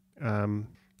sure... I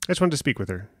just wanted to speak with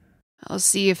her. I'll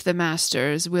see if the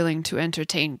master is willing to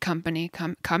entertain company.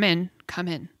 Come in.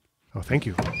 Oh, thank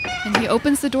you. And he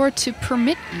opens the door to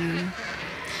permit you.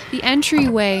 The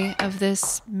entryway of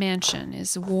this mansion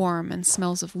is warm and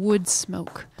smells of wood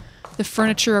smoke. The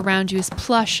furniture around you is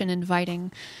plush and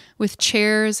inviting, with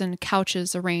chairs and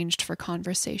couches arranged for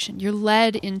conversation. You're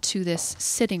led into this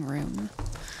sitting room.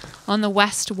 On the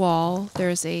west wall,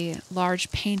 there's a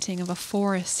large painting of a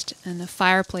forest, and the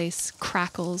fireplace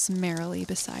crackles merrily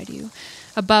beside you.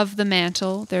 Above the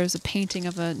mantel, there's a painting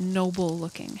of a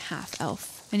noble-looking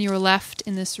half-elf, and you are left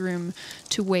in this room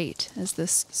to wait as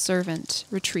this servant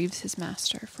retrieves his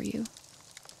master for you.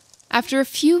 After a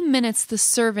few minutes, the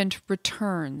servant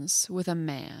returns with a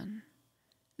man.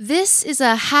 This is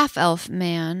a half-elf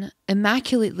man,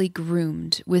 immaculately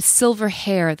groomed, with silver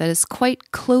hair that is quite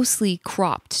closely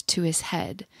cropped to his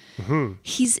head. Mm-hmm.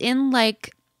 He's in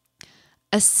like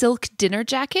a silk dinner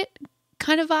jacket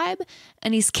kind of vibe,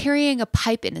 and he's carrying a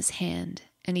pipe in his hand,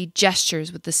 and he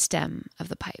gestures with the stem of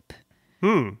the pipe.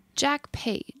 Jack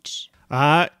Page.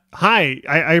 Hi.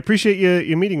 I appreciate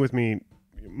you meeting with me,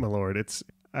 my lord. It's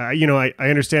I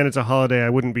understand it's a holiday. I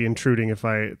wouldn't be intruding if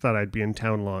I thought I'd be in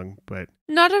town long, but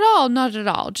Not at all, not at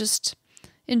all. Just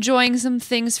enjoying some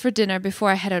things for dinner before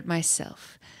I head out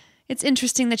myself. It's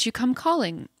interesting that you come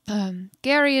calling.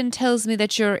 Garion tells me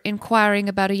that you're inquiring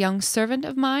about a young servant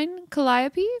of mine,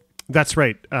 Calliope? that's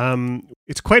right.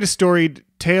 It's quite a storied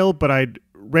tale, but I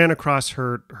ran across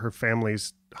her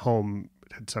family's home.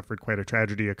 Had suffered quite a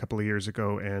tragedy a couple of years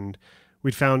ago, and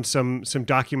we'd found some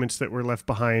documents that were left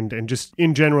behind, and just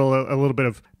in general, a little bit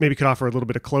of, maybe could offer a little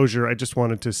bit of closure. I just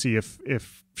wanted to see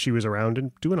if she was around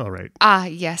and doing all right. Ah,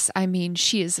 yes. I mean,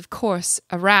 she is, of course,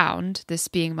 around, this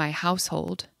being my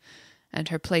household and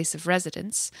her place of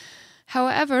residence.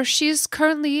 However, she is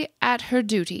currently at her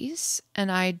duties,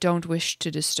 and I don't wish to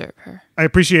disturb her. I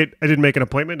appreciate I didn't make an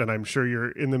appointment, and I'm sure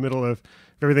you're in the middle of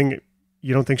everything.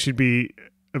 You don't think she'd be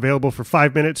available for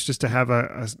 5 minutes just to have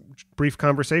a brief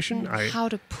conversation? How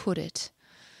to put it?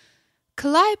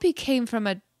 Calliope came from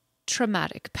a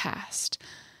traumatic past,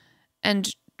 and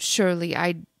surely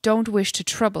I don't wish to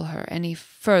trouble her any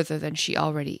further than she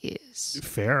already is.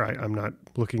 Fair. I'm not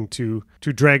looking to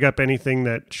drag up anything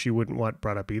that she wouldn't want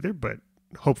brought up either, but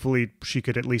hopefully she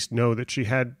could at least know that she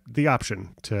had the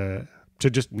option to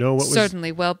just know what was...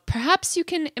 Certainly. Well, perhaps you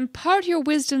can impart your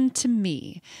wisdom to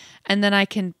me, and then I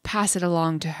can pass it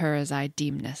along to her as I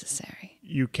deem necessary.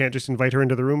 You can't just invite her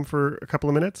into the room for a couple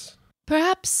of minutes?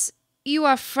 Perhaps you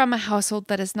are from a household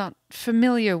that is not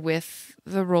familiar with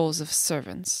the roles of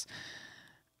servants.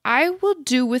 I will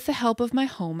do with the help of my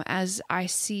home as I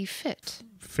see fit.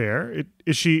 Fair.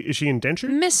 Is she indentured?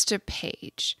 Mr.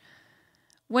 Page,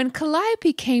 when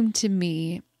Calliope came to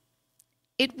me,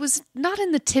 it was not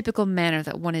in the typical manner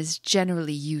that one is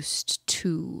generally used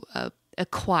to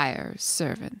acquire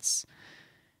servants.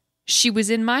 She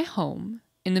was in my home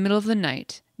in the middle of the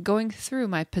night, going through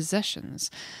my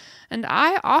possessions, and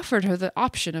I offered her the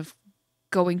option of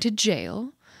going to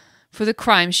jail for the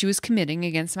crime she was committing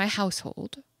against my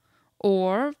household,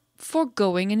 or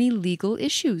foregoing any legal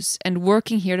issues and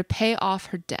working here to pay off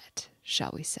her debt,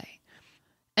 shall we say.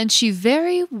 And she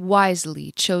very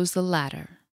wisely chose the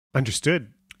latter.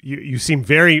 Understood. You seem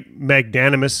very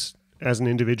magnanimous as an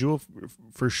individual,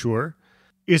 for sure.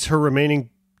 Is her remaining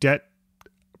debt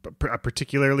a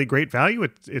particularly great value?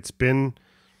 It's been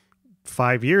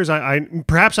 5 years.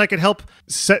 Perhaps I could help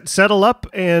settle up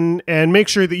and make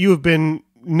sure that you have been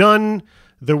none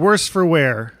the worse for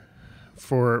wear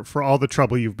for all the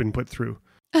trouble you've been put through.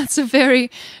 That's a very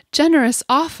generous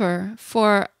offer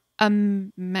for a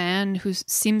man who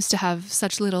seems to have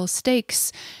such little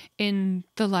stakes in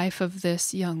the life of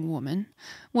this young woman.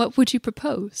 What would you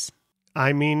propose?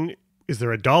 I mean, is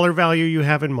there a dollar value you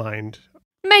have in mind?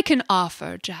 Make an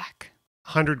offer, Jack.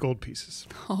 100 gold pieces.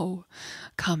 Oh,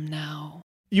 come now.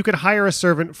 You could hire a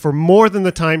servant for more than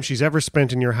the time she's ever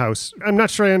spent in your house. I'm not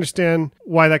sure I understand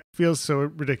why that feels so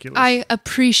ridiculous. I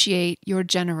appreciate your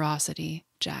generosity,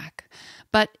 Jack,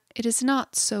 but it is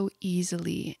not so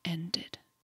easily ended.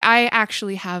 I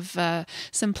actually have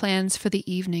some plans for the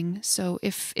evening, so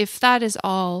if that is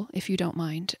all, if you don't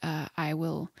mind, I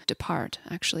will depart.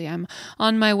 Actually, I'm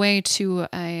on my way to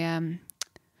a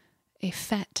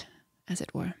fete, as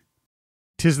it were.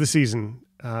 'Tis the season.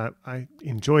 I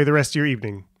enjoy the rest of your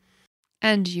evening.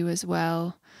 And you as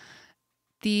well.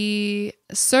 The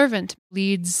servant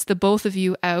leads the both of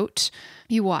you out.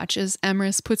 You watch as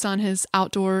Emrys puts on his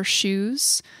outdoor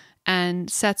shoes and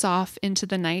sets off into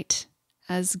the night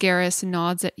as Garrus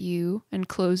nods at you and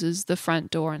closes the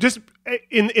front door. Just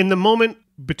in the moment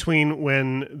between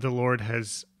when the Lord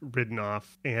has ridden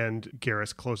off and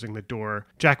Garrus closing the door,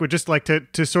 Jack would just like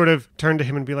to sort of turn to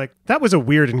him and be like, that was a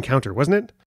weird encounter, wasn't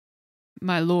it?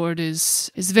 My lord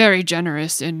is very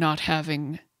generous in not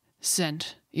having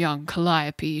sent young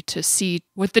Calliope to see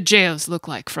what the jails look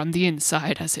like from the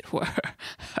inside, as it were.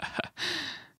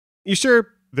 You sure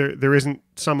there isn't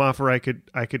some offer I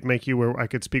could make you where I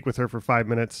could speak with her for 5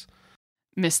 minutes?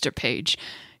 Mr. Page,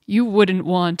 you wouldn't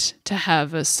want to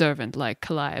have a servant like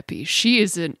Calliope. She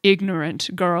is an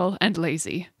ignorant girl and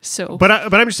lazy. So, but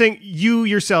I'm just saying, you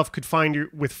yourself could find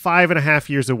with 5.5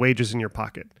 years of wages in your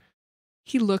pocket.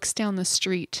 He looks down the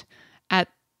street at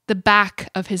the back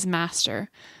of his master.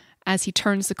 As he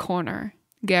turns the corner,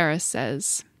 Garrus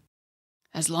says,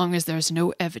 as long as there's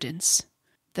no evidence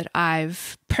that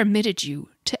I've permitted you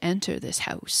to enter this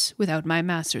house without my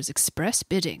master's express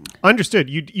bidding. Understood.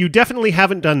 You definitely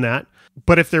haven't done that.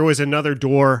 But if there was another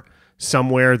door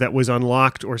somewhere that was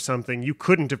unlocked or something, you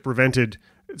couldn't have prevented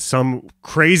some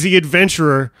crazy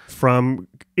adventurer from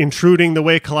intruding the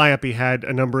way Calliope had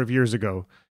a number of years ago.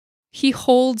 He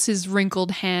holds his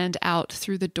wrinkled hand out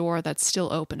through the door that's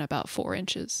still open about 4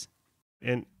 inches.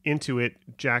 And into it,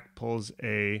 Jack pulls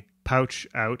a pouch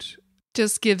out.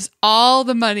 Just gives all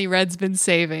the money Red's been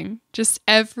saving. Just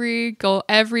every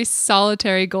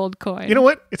solitary gold coin. You know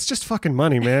what? It's just fucking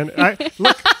money, man.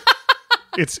 Look,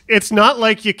 it's not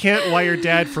like you can't wire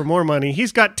Dad for more money.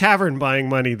 He's got tavern buying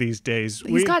money these days.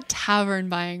 He's got tavern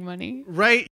buying money.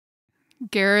 Right.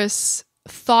 Garrus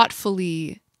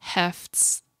thoughtfully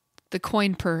hefts the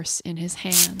coin purse in his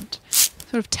hand,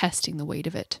 sort of testing the weight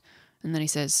of it. And then he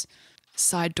says,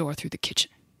 side door through the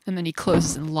kitchen. And then he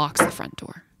closes and locks the front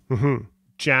door. Mm-hmm.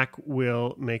 Jack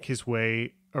will make his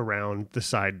way around the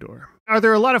side door. Are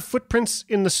there a lot of footprints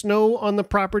in the snow on the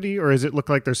property, or does it look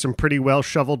like there's some pretty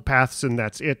well-shoveled paths and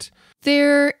that's it?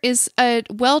 There is a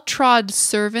well-trod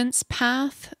servant's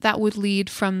path that would lead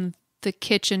from the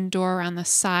kitchen door around the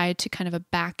side to kind of a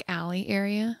back alley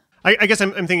area. I guess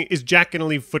I'm thinking, is Jack going to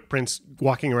leave footprints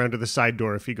walking around to the side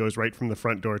door if he goes right from the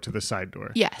front door to the side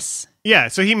door? Yes. Yeah,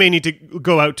 so he may need to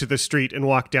go out to the street and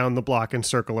walk down the block and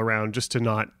circle around just to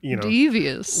not,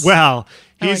 Devious. Well,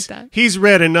 that. He's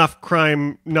read enough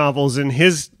crime novels in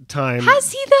his time.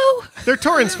 Has he though? They're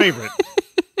Torrent's favorite.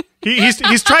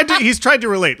 He's tried to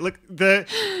relate. Look, the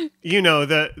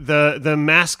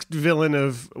masked villain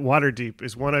of Waterdeep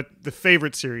is one of the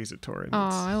favorite series of Torrent. Oh,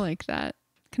 I like that.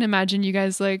 Can imagine you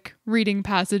guys like reading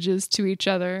passages to each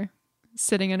other,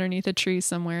 sitting underneath a tree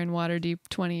somewhere in Waterdeep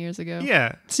 20 years ago.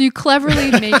 Yeah. So you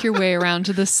cleverly make your way around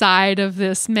to the side of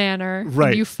this manor. Right.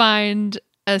 And you find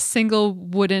a single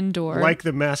wooden door. Like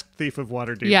the masked thief of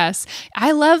Waterdeep. Yes.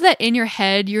 I love that in your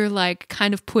head, you're like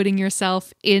kind of putting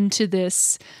yourself into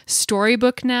this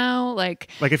storybook now. Like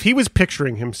if he was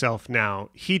picturing himself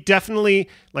now, he definitely,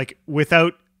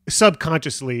 without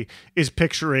subconsciously, is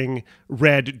picturing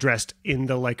Red dressed in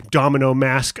the domino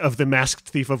mask of the masked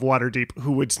thief of Waterdeep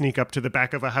who would sneak up to the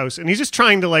back of a house, and he's just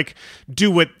trying to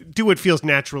do what feels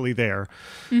naturally there.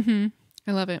 Mm-hmm.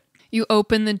 I love it. You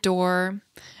open the door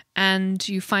and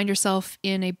you find yourself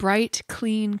in a bright,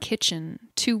 clean kitchen,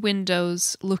 2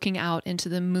 windows looking out into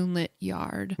the moonlit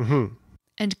yard. Mm-hmm.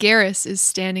 And Garrus is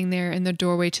standing there in the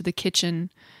doorway to the kitchen.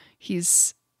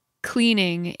 He's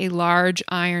cleaning a large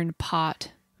iron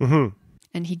pot. Mm-hmm.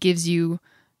 And he gives you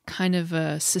kind of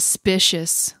a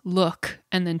suspicious look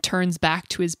and then turns back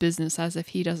to his business as if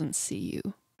he doesn't see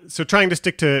you. So trying to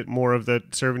stick to more of the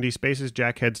servanty spaces,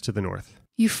 Jack heads to the north.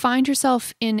 You find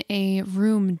yourself in a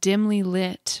room dimly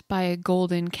lit by a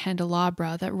golden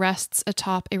candelabra that rests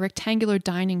atop a rectangular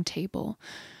dining table.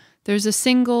 There's a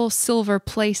single silver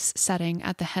place setting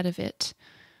at the head of it.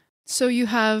 So you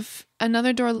have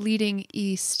another door leading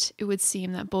east. It would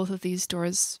seem that both of these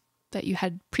doors that you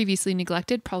had previously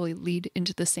neglected probably lead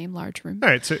into the same large room. All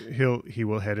right, so he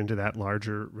will head into that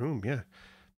larger room, yeah.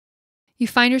 You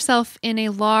find yourself in a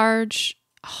large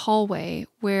hallway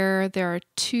where there are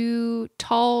 2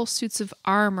 tall suits of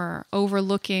armor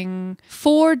overlooking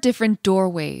 4 different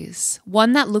doorways,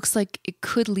 one that looks like it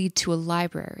could lead to a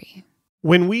library.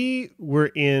 When we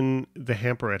were in the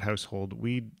Hamperette household,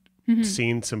 we'd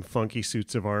seen some funky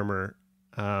suits of armor,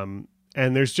 and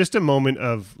there's just a moment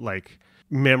of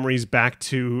memories back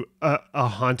to a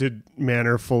haunted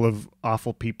manor full of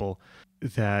awful people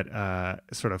that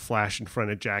sort of flash in front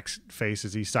of Jack's face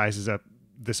as he sizes up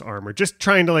this armor, just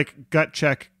trying to gut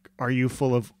check, are you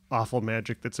full of awful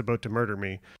magic that's about to murder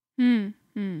me?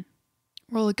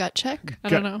 Roll a gut check? I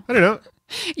don't know.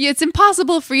 Yeah, it's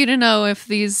impossible for you to know if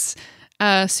these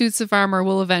suits of armor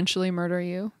will eventually murder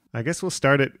you. I guess we'll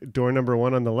start at door number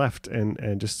 1 on the left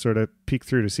and just sort of peek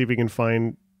through to see if we can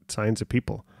find signs of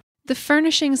people. The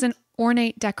furnishings and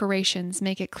ornate decorations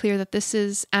make it clear that this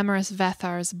is Amaris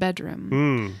Vethar's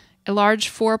bedroom. A large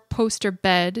 4-poster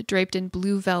bed draped in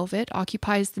blue velvet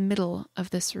occupies the middle of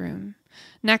this room.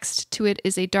 Next to it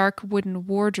is a dark wooden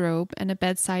wardrobe and a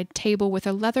bedside table with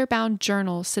a leather-bound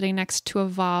journal sitting next to a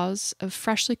vase of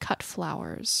freshly cut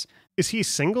flowers. Is he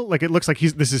single? It looks like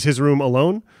this is his room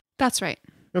alone? That's right.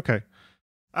 Okay.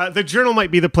 The journal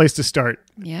might be the place to start.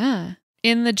 Yeah.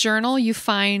 In the journal, you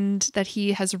find that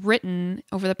he has written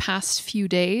over the past few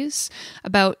days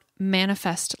about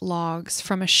manifest logs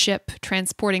from a ship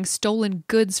transporting stolen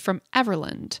goods from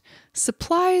Everland,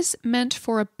 supplies meant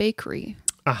for a bakery.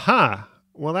 Aha!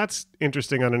 Well, that's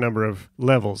interesting on a number of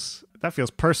levels. That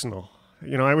feels personal.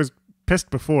 I was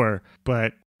pissed before,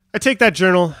 but I take that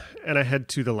journal and I head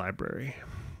to the library.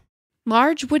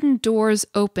 Large wooden doors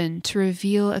open to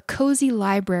reveal a cozy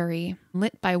library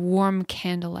lit by warm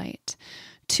candlelight.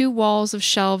 2 walls of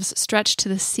shelves stretch to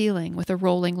the ceiling with a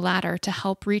rolling ladder to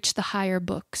help reach the higher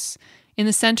books. In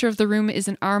the center of the room is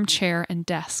an armchair and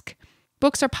desk.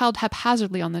 Books are piled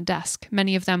haphazardly on the desk,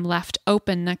 many of them left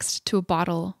open next to a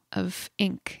bottle of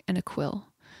ink and a quill.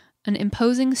 An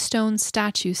imposing stone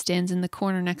statue stands in the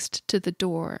corner next to the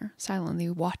door, silently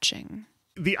watching.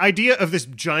 The idea of this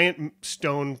giant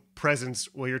stone presence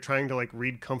while you're trying to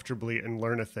read comfortably and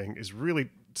learn a thing is really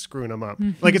screwing them up.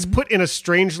 Mm-hmm. It's put in a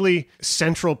strangely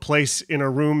central place in a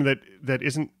room that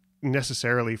isn't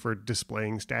necessarily for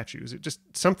displaying statues. It just,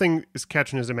 something is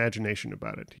catching his imagination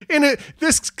about it. And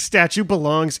this statue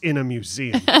belongs in a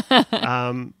museum.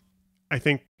 I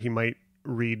think he might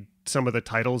read some of the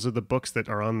titles of the books that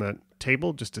are on the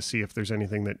table just to see if there's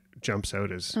anything that jumps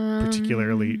out as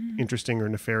particularly interesting or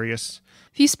nefarious.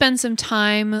 If you spend some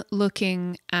time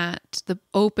looking at the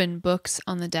open books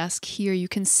on the desk here, you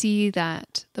can see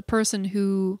that the person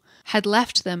who had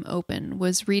left them open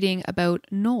was reading about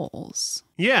gnolls.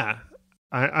 Yeah.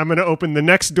 I'm going to open the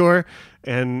next door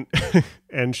and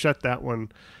and shut that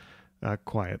one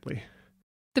quietly.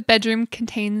 The bedroom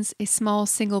contains a small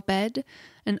single bed,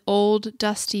 an old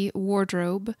dusty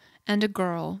wardrobe, and a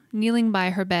girl kneeling by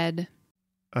her bed.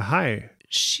 Hi.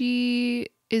 She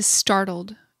is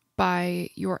startled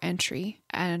by your entry,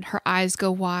 and her eyes go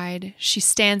wide. She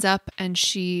stands up and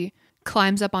she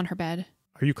climbs up on her bed.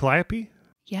 Are you Calliope?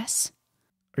 Yes.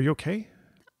 Are you okay?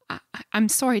 I'm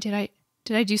sorry. Did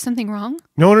I do something wrong?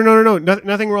 No.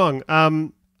 Nothing wrong.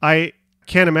 I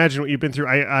can't imagine what you've been through.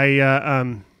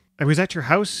 I was at your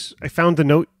house. I found the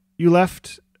note you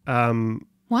left.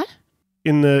 What?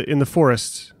 In the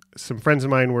forest. Some friends of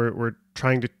mine were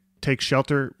trying to take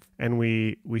shelter, and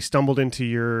we stumbled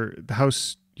into the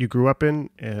house you grew up in.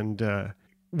 And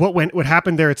what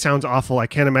happened there? It sounds awful. I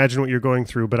can't imagine what you're going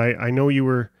through. But I know you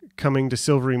were coming to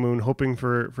Silverymoon hoping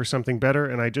for something better,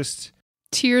 and I just...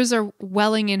 Tears are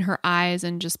welling in her eyes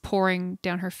and just pouring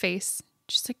down her face.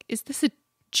 She's like, is this a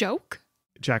joke?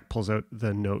 Jack pulls out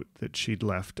the note that she'd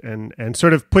left and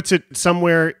sort of puts it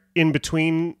somewhere in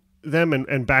between them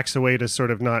and backs away to sort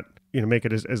of not, make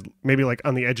it as maybe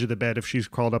on the edge of the bed if she's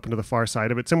crawled up into the far side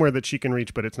of it, somewhere that she can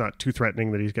reach, but it's not too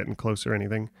threatening that he's getting close or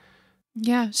anything.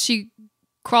 Yeah, she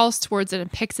crawls towards it and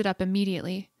picks it up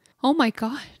immediately. Oh my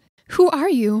God. Who are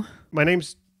you? My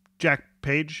name's Jack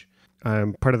Page.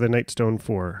 I'm part of the Nightstone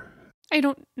 4. I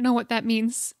don't know what that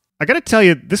means. I gotta tell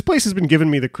you, this place has been giving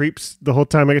me the creeps the whole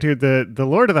time I get here. The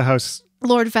Lord of the house,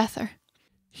 Lord Vether.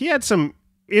 He had some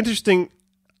interesting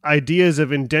ideas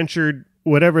of indentured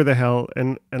whatever the hell,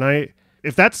 and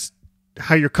if that's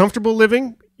how you're comfortable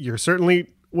living, you're certainly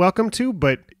welcome to.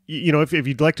 But if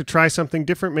you'd like to try something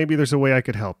different, maybe there's a way I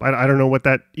could help. I don't know what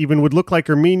that even would look like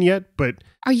or mean yet, but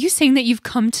are you saying that you've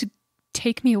come to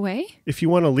take me away? If you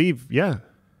want to leave, yeah.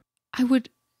 I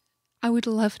would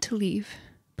love to leave,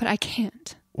 but I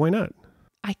can't. Why not?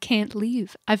 I can't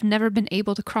leave. I've never been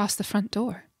able to cross the front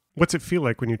door. What's it feel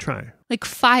like when you try? Like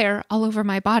fire all over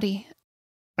my body.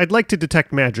 I'd like to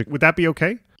detect magic. Would that be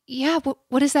okay? Yeah,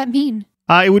 what does that mean?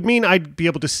 It would mean I'd be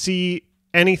able to see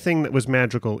anything that was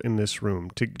magical in this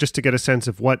room, just to get a sense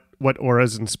of what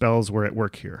auras and spells were at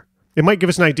work here. It might give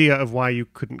us an idea of why you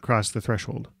couldn't cross the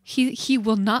threshold. He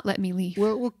will not let me leave.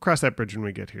 We'll cross that bridge when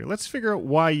we get here. Let's figure out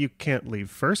why you can't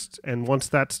leave first, and once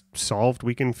that's solved,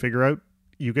 we can figure out,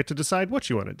 you get to decide what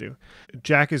you want to do.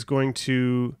 Jack is going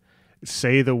to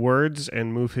say the words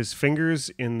and move his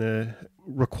fingers in the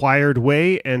required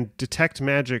way and detect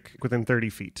magic within 30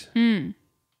 feet.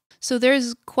 So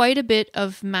there's quite a bit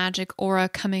of magic aura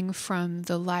coming from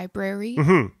the library.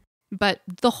 Mm-hmm. But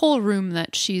the whole room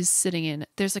that she's sitting in,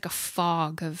 there's like a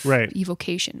fog of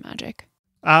evocation magic.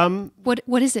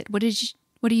 What is it? What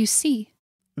do you see?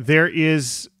 There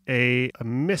is a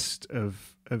mist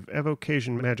of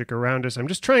evocation magic around us. I'm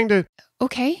just trying to...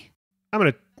 Okay. I'm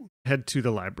going to head to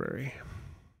the library.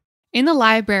 In the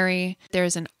library,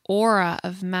 there's an aura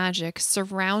of magic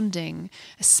surrounding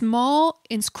a small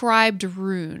inscribed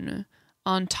rune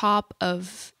on top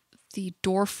of the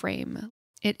doorframe.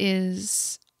 It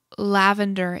is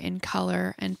lavender in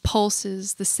color and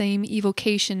pulses the same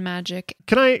evocation magic.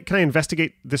 Can I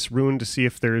investigate this rune to see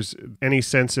if there's any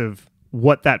sense of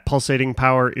what that pulsating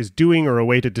power is doing or a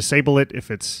way to disable it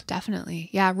if it's... Definitely.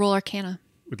 Yeah, roll Arcana.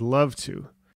 Would love to.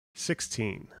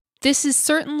 16. This is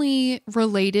certainly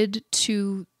related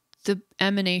to the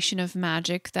emanation of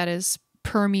magic that is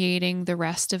permeating the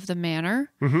rest of the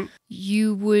manor. Mm-hmm.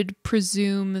 You would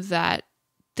presume that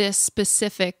this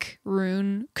specific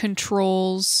rune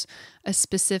controls a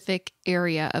specific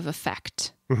area of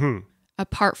effect. Mm-hmm.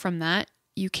 Apart from that,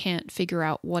 you can't figure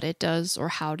out what it does or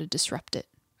how to disrupt it.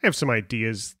 I have some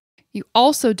ideas. You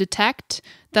also detect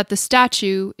that the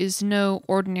statue is no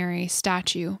ordinary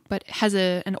statue, but has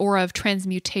an aura of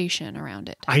transmutation around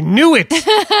it. I knew it!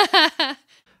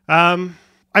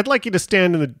 I'd like you to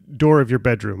stand in the door of your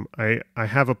bedroom. I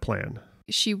have a plan.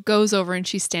 She goes over and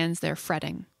she stands there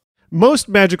fretting. Most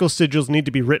magical sigils need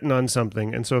to be written on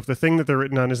something, and so if the thing that they're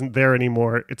written on isn't there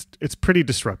anymore, it's pretty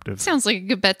disruptive. Sounds like a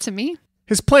good bet to me.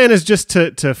 His plan is just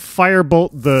to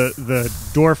firebolt the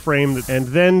door frame and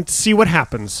then see what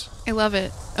happens. I love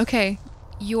it. Okay,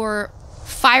 your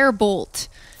firebolt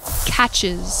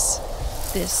catches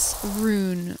this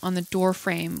rune on the door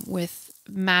frame with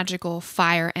magical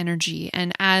fire energy,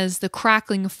 and as the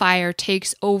crackling fire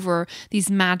takes over these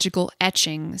magical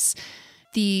etchings,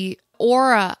 the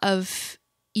aura of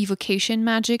evocation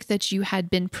magic that you had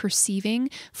been perceiving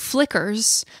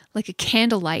flickers like a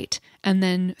candlelight and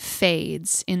then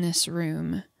fades in this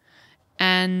room.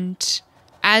 And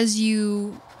as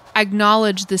you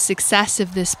acknowledge the success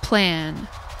of this plan,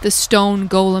 the stone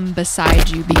golem beside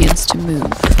you begins to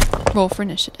move. Roll for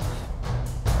initiative.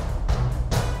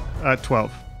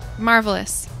 12.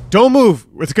 Marvelous. Don't move.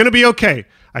 It's going to be okay.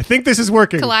 I think this is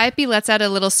working. Calliope lets out a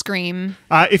little scream.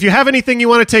 If you have anything you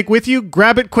want to take with you,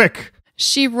 grab it quick.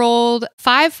 She rolled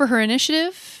 5 for her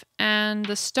initiative, and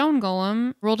the stone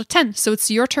golem rolled a 10. So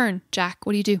it's your turn, Jack.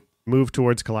 What do you do? Move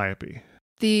towards Calliope.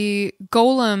 The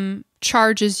golem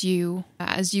charges you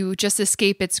as you just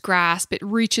escape its grasp. It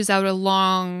reaches out a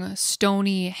long,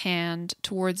 stony hand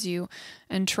towards you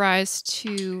and tries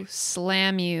to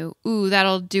slam you. Ooh,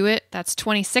 that'll do it. That's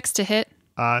 26 to hit.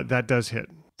 That does hit.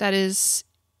 That is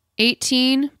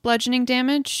 18 bludgeoning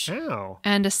damage. Ow.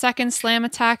 And a second slam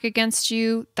attack against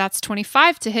you. That's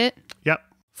 25 to hit. Yep.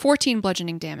 14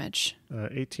 bludgeoning damage.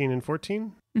 18 and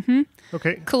 14? Mm-hmm.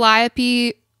 Okay.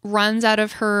 Calliope runs out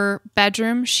of her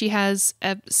bedroom. She has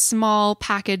a small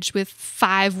package with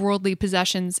 5 worldly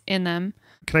possessions in them.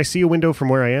 Can I see a window from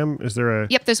where I am? Is there a...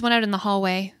 Yep, there's one out in the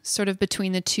hallway, sort of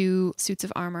between the 2 suits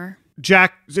of armor.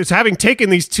 Jack is having taken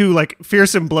these 2 like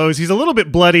fearsome blows. He's a little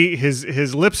bit bloody.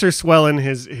 His lips are swelling.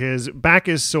 His back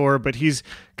is sore, but he's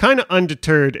kind of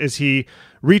undeterred as he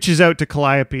reaches out to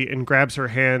Calliope and grabs her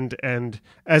hand. And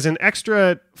as an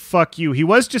extra fuck you, he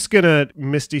was just going to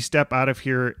Misty Step out of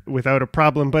here without a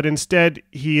problem, but instead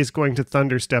he is going to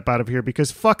Thunder Step out of here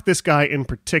because fuck this guy in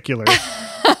particular.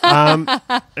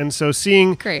 And so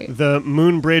seeing the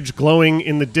moon bridge glowing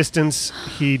in the distance,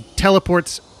 he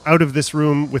teleports out of this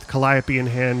room with Calliope in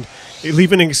hand,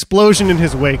 leaving an explosion in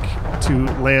his wake to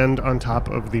land on top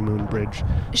of the moon bridge.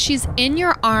 She's in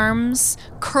your arms,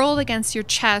 curled against your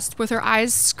chest, with her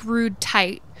eyes screwed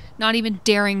tight, not even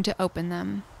daring to open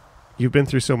them. You've been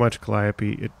through so much,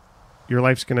 Calliope. Your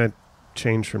life's going to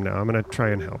change from now. I'm going to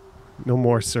try and help. No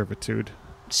more servitude.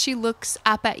 She looks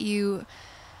up at you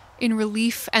in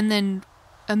relief, and then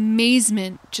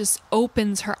amazement just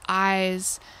opens her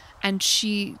eyes, and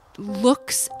she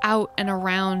looks out and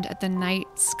around at the night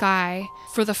sky.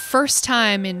 For the first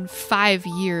time in 5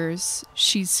 years,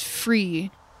 she's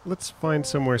free. Let's find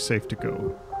somewhere safe to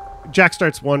go. Jack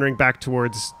starts wandering back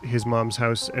towards his mom's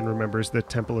house and remembers the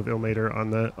Temple of Ilmater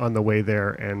on the way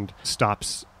there and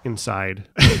stops inside.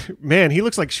 Man, he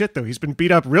looks like shit though. He's been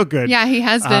beat up real good. Yeah, he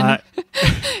has been.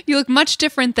 You look much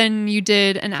different than you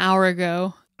did an hour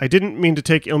ago. I didn't mean to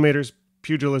take Ilmater's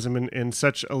pugilism in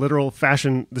such a literal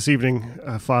fashion this evening,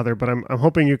 Father, but I'm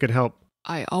hoping you could help.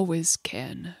 I always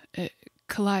can.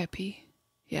 Calliope,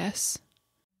 yes?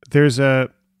 There's a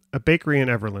bakery in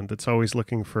Everland that's always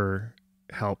looking for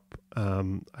help.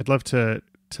 I'd love to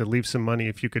leave some money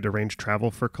if you could arrange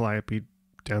travel for Calliope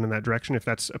down in that direction, if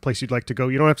that's a place you'd like to go.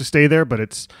 You don't have to stay there, but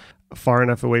it's far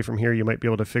enough away from here you might be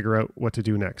able to figure out what to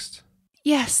do next.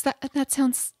 Yes,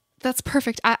 that's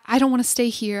perfect. I don't want to stay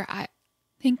here.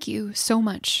 Thank you so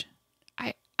much.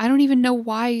 I don't even know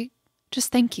why.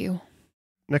 Just thank you.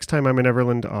 Next time I'm in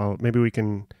Everland, maybe we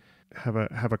can have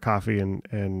a coffee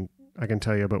and I can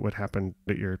tell you about what happened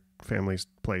at your family's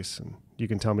place, and you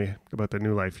can tell me about the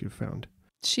new life you've found.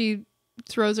 She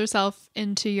throws herself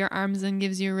into your arms and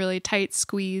gives you a really tight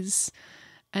squeeze,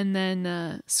 and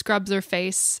then scrubs her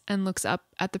face and looks up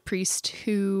at the priest,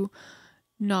 who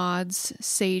nods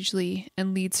sagely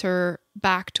and leads her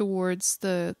back towards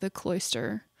the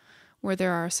cloister where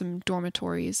there are some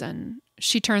dormitories, and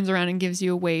she turns around and gives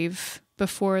you a wave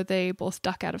before they both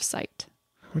duck out of sight.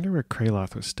 I wonder where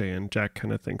Kraloth was staying. Jack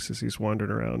kind of thinks as he's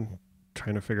wandering around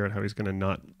trying to figure out how he's going to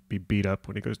not be beat up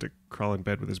when he goes to crawl in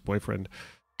bed with his boyfriend.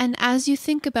 And as you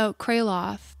think about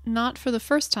Kraloth, not for the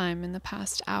first time in the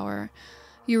past hour,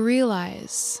 you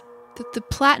realize that the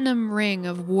platinum ring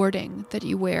of warding that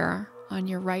you wear on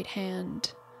your right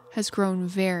hand has grown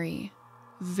very,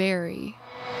 very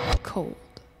cold.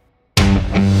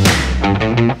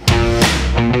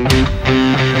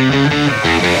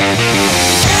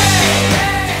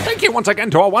 Thank you once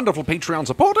again to our wonderful Patreon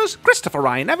supporters, Christopher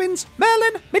Ryan Evans,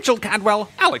 Merlin, Mitchell Cadwell,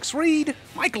 Alex Reed,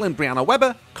 Michael and Brianna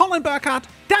Weber, Colin Burkhardt,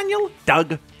 Daniel,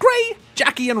 Doug, Gray,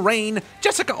 Jackie and Rain,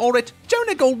 Jessica Orrit,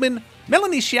 Jonah Goldman,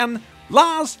 Melanie Sheehan,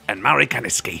 Lars, and Mari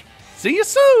Kaniski. See you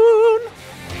soon!